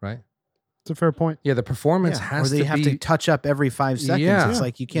 Right? It's a fair point. Yeah, the performance Yeah, has or they to have be to touch up every 5 seconds. Yeah. It's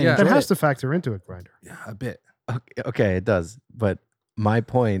like you can't. Yeah. enjoy That has it. to factor into it, Grinder. a bit. Okay, it does. But my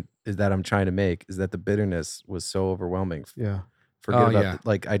point is that I'm trying to make is that the bitterness was so overwhelming. Yeah. Forget Oh, about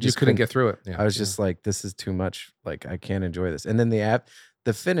yeah. I You just couldn't get through it. Yeah. I was just like, this is too much. Like, I can't enjoy this. And then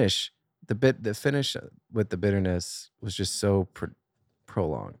the finish, the finish with the bitterness was just so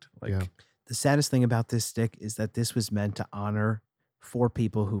prolonged. Like, Yeah. The saddest thing about this stick is that this was meant to honor 4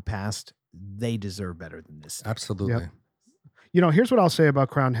 people who passed. They deserve better than this. Absolutely. Here's what I'll say about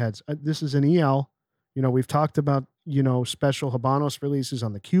Crown Heads. This is an EL. We've talked about, special Habanos releases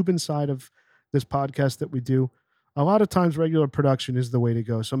on the Cuban side of this podcast that we do. A lot of times regular production is the way to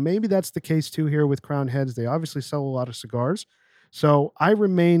go. So maybe that's the case too here with Crown Heads. They obviously sell a lot of cigars. So I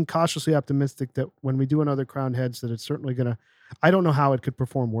remain cautiously optimistic that when we do another Crown Heads that it's certainly going to, I don't know how it could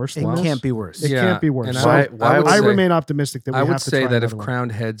perform worse It than this. can't be worse. It Yeah, can't be worse. and So I would I say- remain optimistic that we I would have to say try that if another one.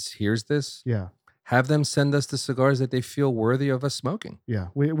 Crowned Heads hears this, Yeah. have them send us the cigars that they feel worthy of us smoking. Yeah,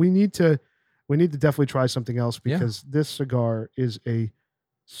 we need to definitely try something else Yeah. because this cigar is a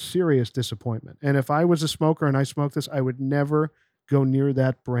serious disappointment. And if I was a smoker and I smoked this, I would never go near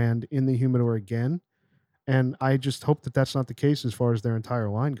that brand in the humidor again. And I just hope that that's not the case as far as their entire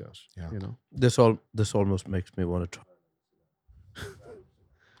line goes. Yeah. This almost makes me want to try.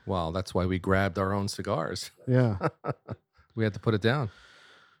 Well, that's why we grabbed our own cigars. Yeah. We had to put it down.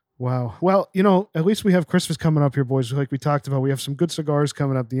 Wow. Well, at least we have Christmas coming up here, boys. Like we talked about, we have some good cigars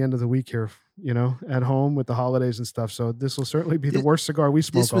coming up the end of the week here, at home with the holidays and stuff. So this will certainly be the worst cigar we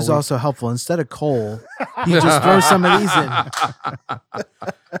smoke. This was all week. also helpful. Instead of coal, you just throw some of these in.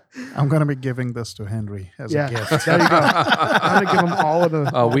 I'm going to be giving this to Henry as a gift. There you go. I'm going to give him all of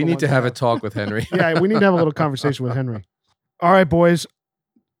the. Oh, we the need to ones have I a talk with Henry. Yeah, we need to have a little conversation with Henry. All right, boys.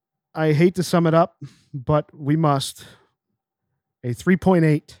 I hate to sum it up, but we must. A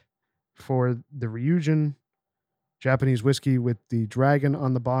 3.8 for the Ryūjin Japanese whiskey with the dragon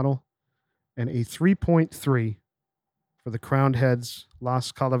on the bottle, and a 3.3 for the Crowned Heads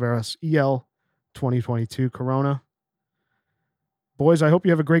Las Calaveras EL 2022 Corona. Boys, I hope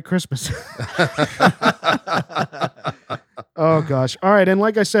you have a great Christmas. Oh, gosh. All right. And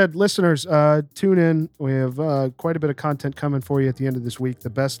like I said, listeners, tune in. We have quite a bit of content coming for you at the end of this week. The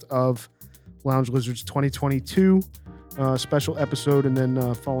best of Lounge Lizards 2022 special episode. And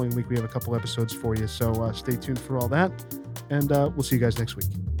then following week, we have a couple episodes for you. So stay tuned for all that. And we'll see you guys next week.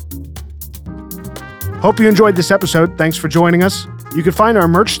 Hope you enjoyed this episode. Thanks for joining us. You can find our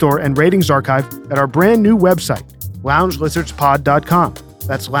merch store and ratings archive at our brand new website, loungelizardspod.com.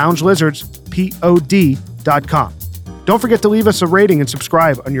 That's loungelizardspod.com. Don't forget to leave us a rating and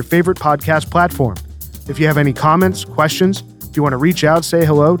subscribe on your favorite podcast platform. If you have any comments, questions, if you want to reach out, say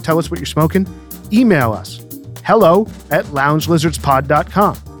hello, tell us what you're smoking, email us,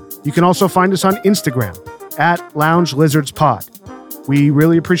 hello@loungelizardspod.com. You can also find us on Instagram @loungelizardspod. We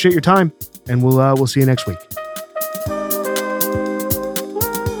really appreciate your time, and we'll see you next week.